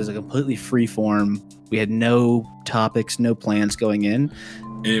now this is a completely free form. We had no topics, no plans going in.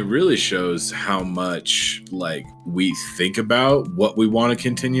 And it really shows how much like we think about what we want to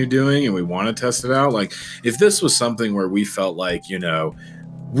continue doing and we want to test it out. Like if this was something where we felt like, you know,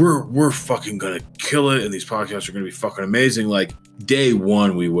 we're fucking gonna kill it and these podcasts are gonna be fucking amazing, like day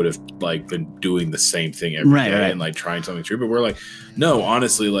one we would have like been doing the same thing every day and like trying something true. But we're like, no,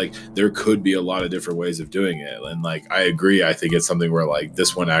 honestly, like there could be a lot of different ways of doing it. And like I agree, I think it's something where like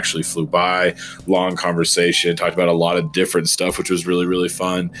this one actually flew by. Long conversation, talked about a lot of different stuff, which was really, really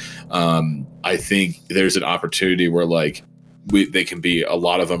fun. I think there's an opportunity where like they can be, a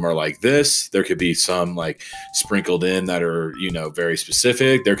lot of them are like this. There could be some like sprinkled in that are, you know, very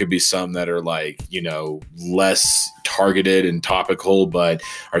specific. There could be some that are like, you know, less targeted and topical, but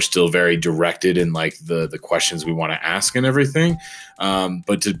are still very directed in like the questions we want to ask and everything.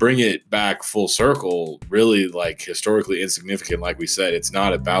 But to bring it back full circle, really like Historically Insignificant, like we said, it's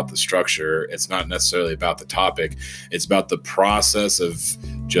not about the structure. It's not necessarily about the topic. It's about the process of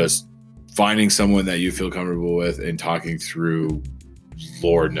just finding someone that you feel comfortable with and talking through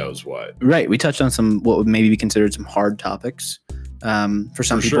Lord knows what. Right. We touched on some, what would maybe be considered some hard topics for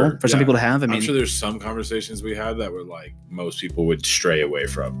some people, some people to have. I mean, I'm sure there's some conversations we had that were like most people would stray away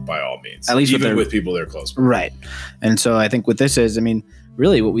from by all means, at least even with people they're close with. Right. And so I think what this is, I mean,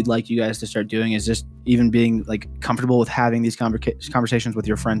 really what we'd like you guys to start doing is just even being like comfortable with having these conversations with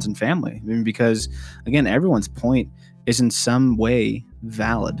your friends and family. I mean, because again, everyone's point is in some way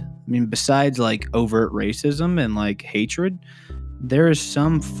valid. I mean, besides like overt racism and like hatred, there is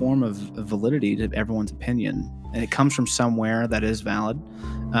some form of validity to everyone's opinion, and it comes from somewhere that is valid,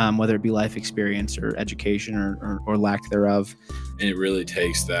 whether it be life experience or education or lack thereof. And it really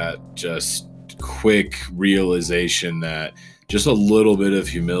takes that just quick realization that just a little bit of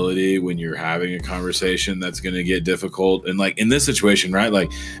humility when you're having a conversation that's going to get difficult. And like in this situation, right?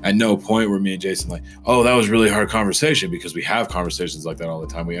 Like at no point were me and Jason like, oh, that was really hard conversation, because we have conversations like that all the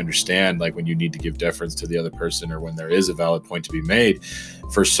time. We understand like when you need to give deference to the other person or when there is a valid point to be made.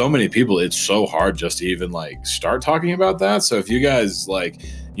 For so many people, it's so hard just to even like start talking about that. So if you guys like,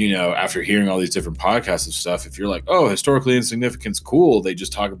 you know, after hearing all these different podcasts and stuff, if you're like, oh, Historically Insignificant's cool, they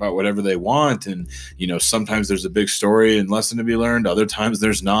just talk about whatever they want. And, you know, sometimes there's a big story and lesson to be learned. Other times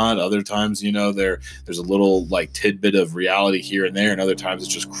there's not. Other times, you know, there's a little like tidbit of reality here and there. And other times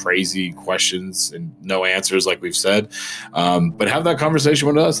it's just crazy questions and no answers, like we've said. But have that conversation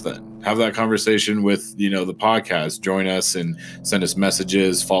with us then. Have that conversation with, you know, the podcast. Join us and send us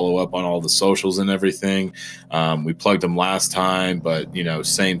messages, follow up on all the socials and everything. We plugged them last time, but, you know,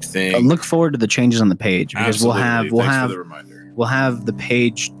 same thing. Look forward to the changes on the page, because Absolutely. we'll Thanks have for the reminder. We'll have the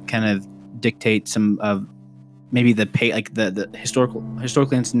page kind of dictate some of maybe the pay, like the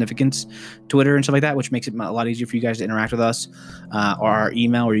historically insignificance Twitter and stuff like that, which makes it a lot easier for you guys to interact with us, or our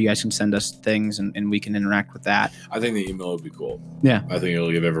email where you guys can send us things and we can interact with that. I think the email would be cool. Yeah, I think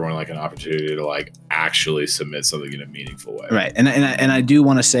it'll give everyone like an opportunity to like actually submit something in a meaningful way. Right, and I do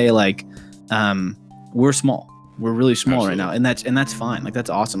want to say like, we're small. We're really small Absolutely. right now, and that's fine. Like that's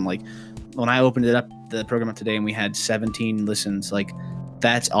awesome. Like when I opened the program up today and we had 17 listens, like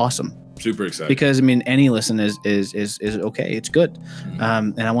that's awesome. Super excited. Because I mean, any listen is okay. It's good.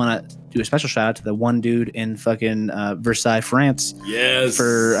 And I want to do a special shout out to the one dude in fucking Versailles, France. Yes.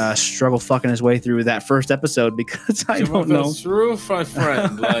 For struggle fucking his way through that first episode, because I don't know. Through, my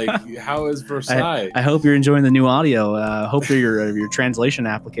friend. Like, how is Versailles? I hope you're enjoying the new audio. Hope that your translation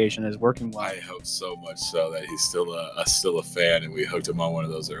application is working well. I hope so much so that he's still a fan, and we hooked him on one of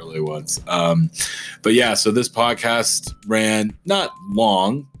those early ones. But yeah, so this podcast ran not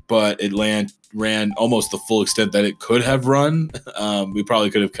long, but it ran almost the full extent that it could have run. We probably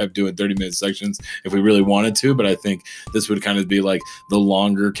could have kept doing 30-minute sections if we really wanted to, but I think this would kind of be like the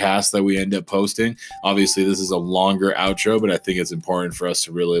longer cast that we end up posting. Obviously, this is a longer outro, but I think it's important for us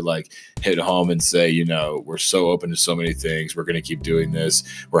to really like hit home and say, you know, we're so open to so many things. We're going to keep doing this.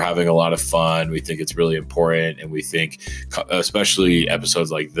 We're having a lot of fun. We think it's really important, and we think especially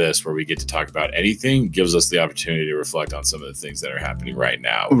episodes like this where we get to talk about anything gives us the opportunity to reflect on some of the things that are happening right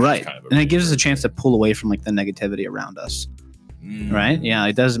now. Right. And it gives us a chance to pull away from like the negativity around us. Right. Yeah.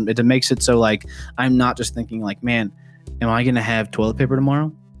 It makes it so like, I'm not just thinking like, man, am I going to have toilet paper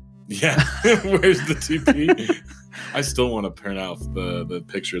tomorrow? Yeah. Where's the TP? I still want to print out the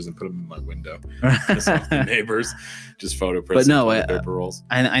pictures and put them in my window. Piss off the neighbors. Just photo prints. But no, paper rolls.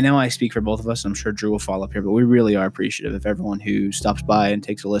 I know I speak for both of us. I'm sure Drew will follow up here, but we really are appreciative of everyone who stops by and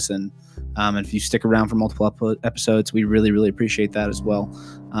takes a listen. And if you stick around for multiple episodes, we really, really appreciate that as well.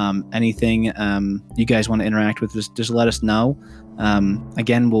 Anything you guys want to interact with, just let us know.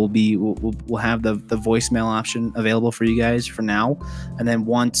 Again, we'll have the voicemail option available for you guys for now, and then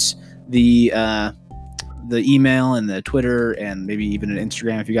once the email and the Twitter and maybe even an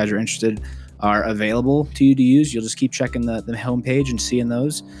Instagram, if you guys are interested, are available to you to use, you'll just keep checking the homepage and seeing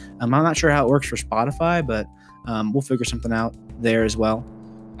those. I'm not sure how it works for Spotify, but we'll figure something out there as well.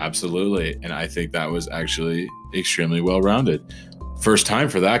 Absolutely. And I think that was actually extremely well-rounded. First time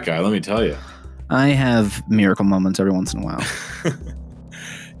for that guy, let me tell you. I have miracle moments every once in a while.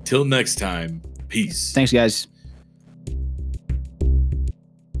 Till next time, peace. Thanks, guys.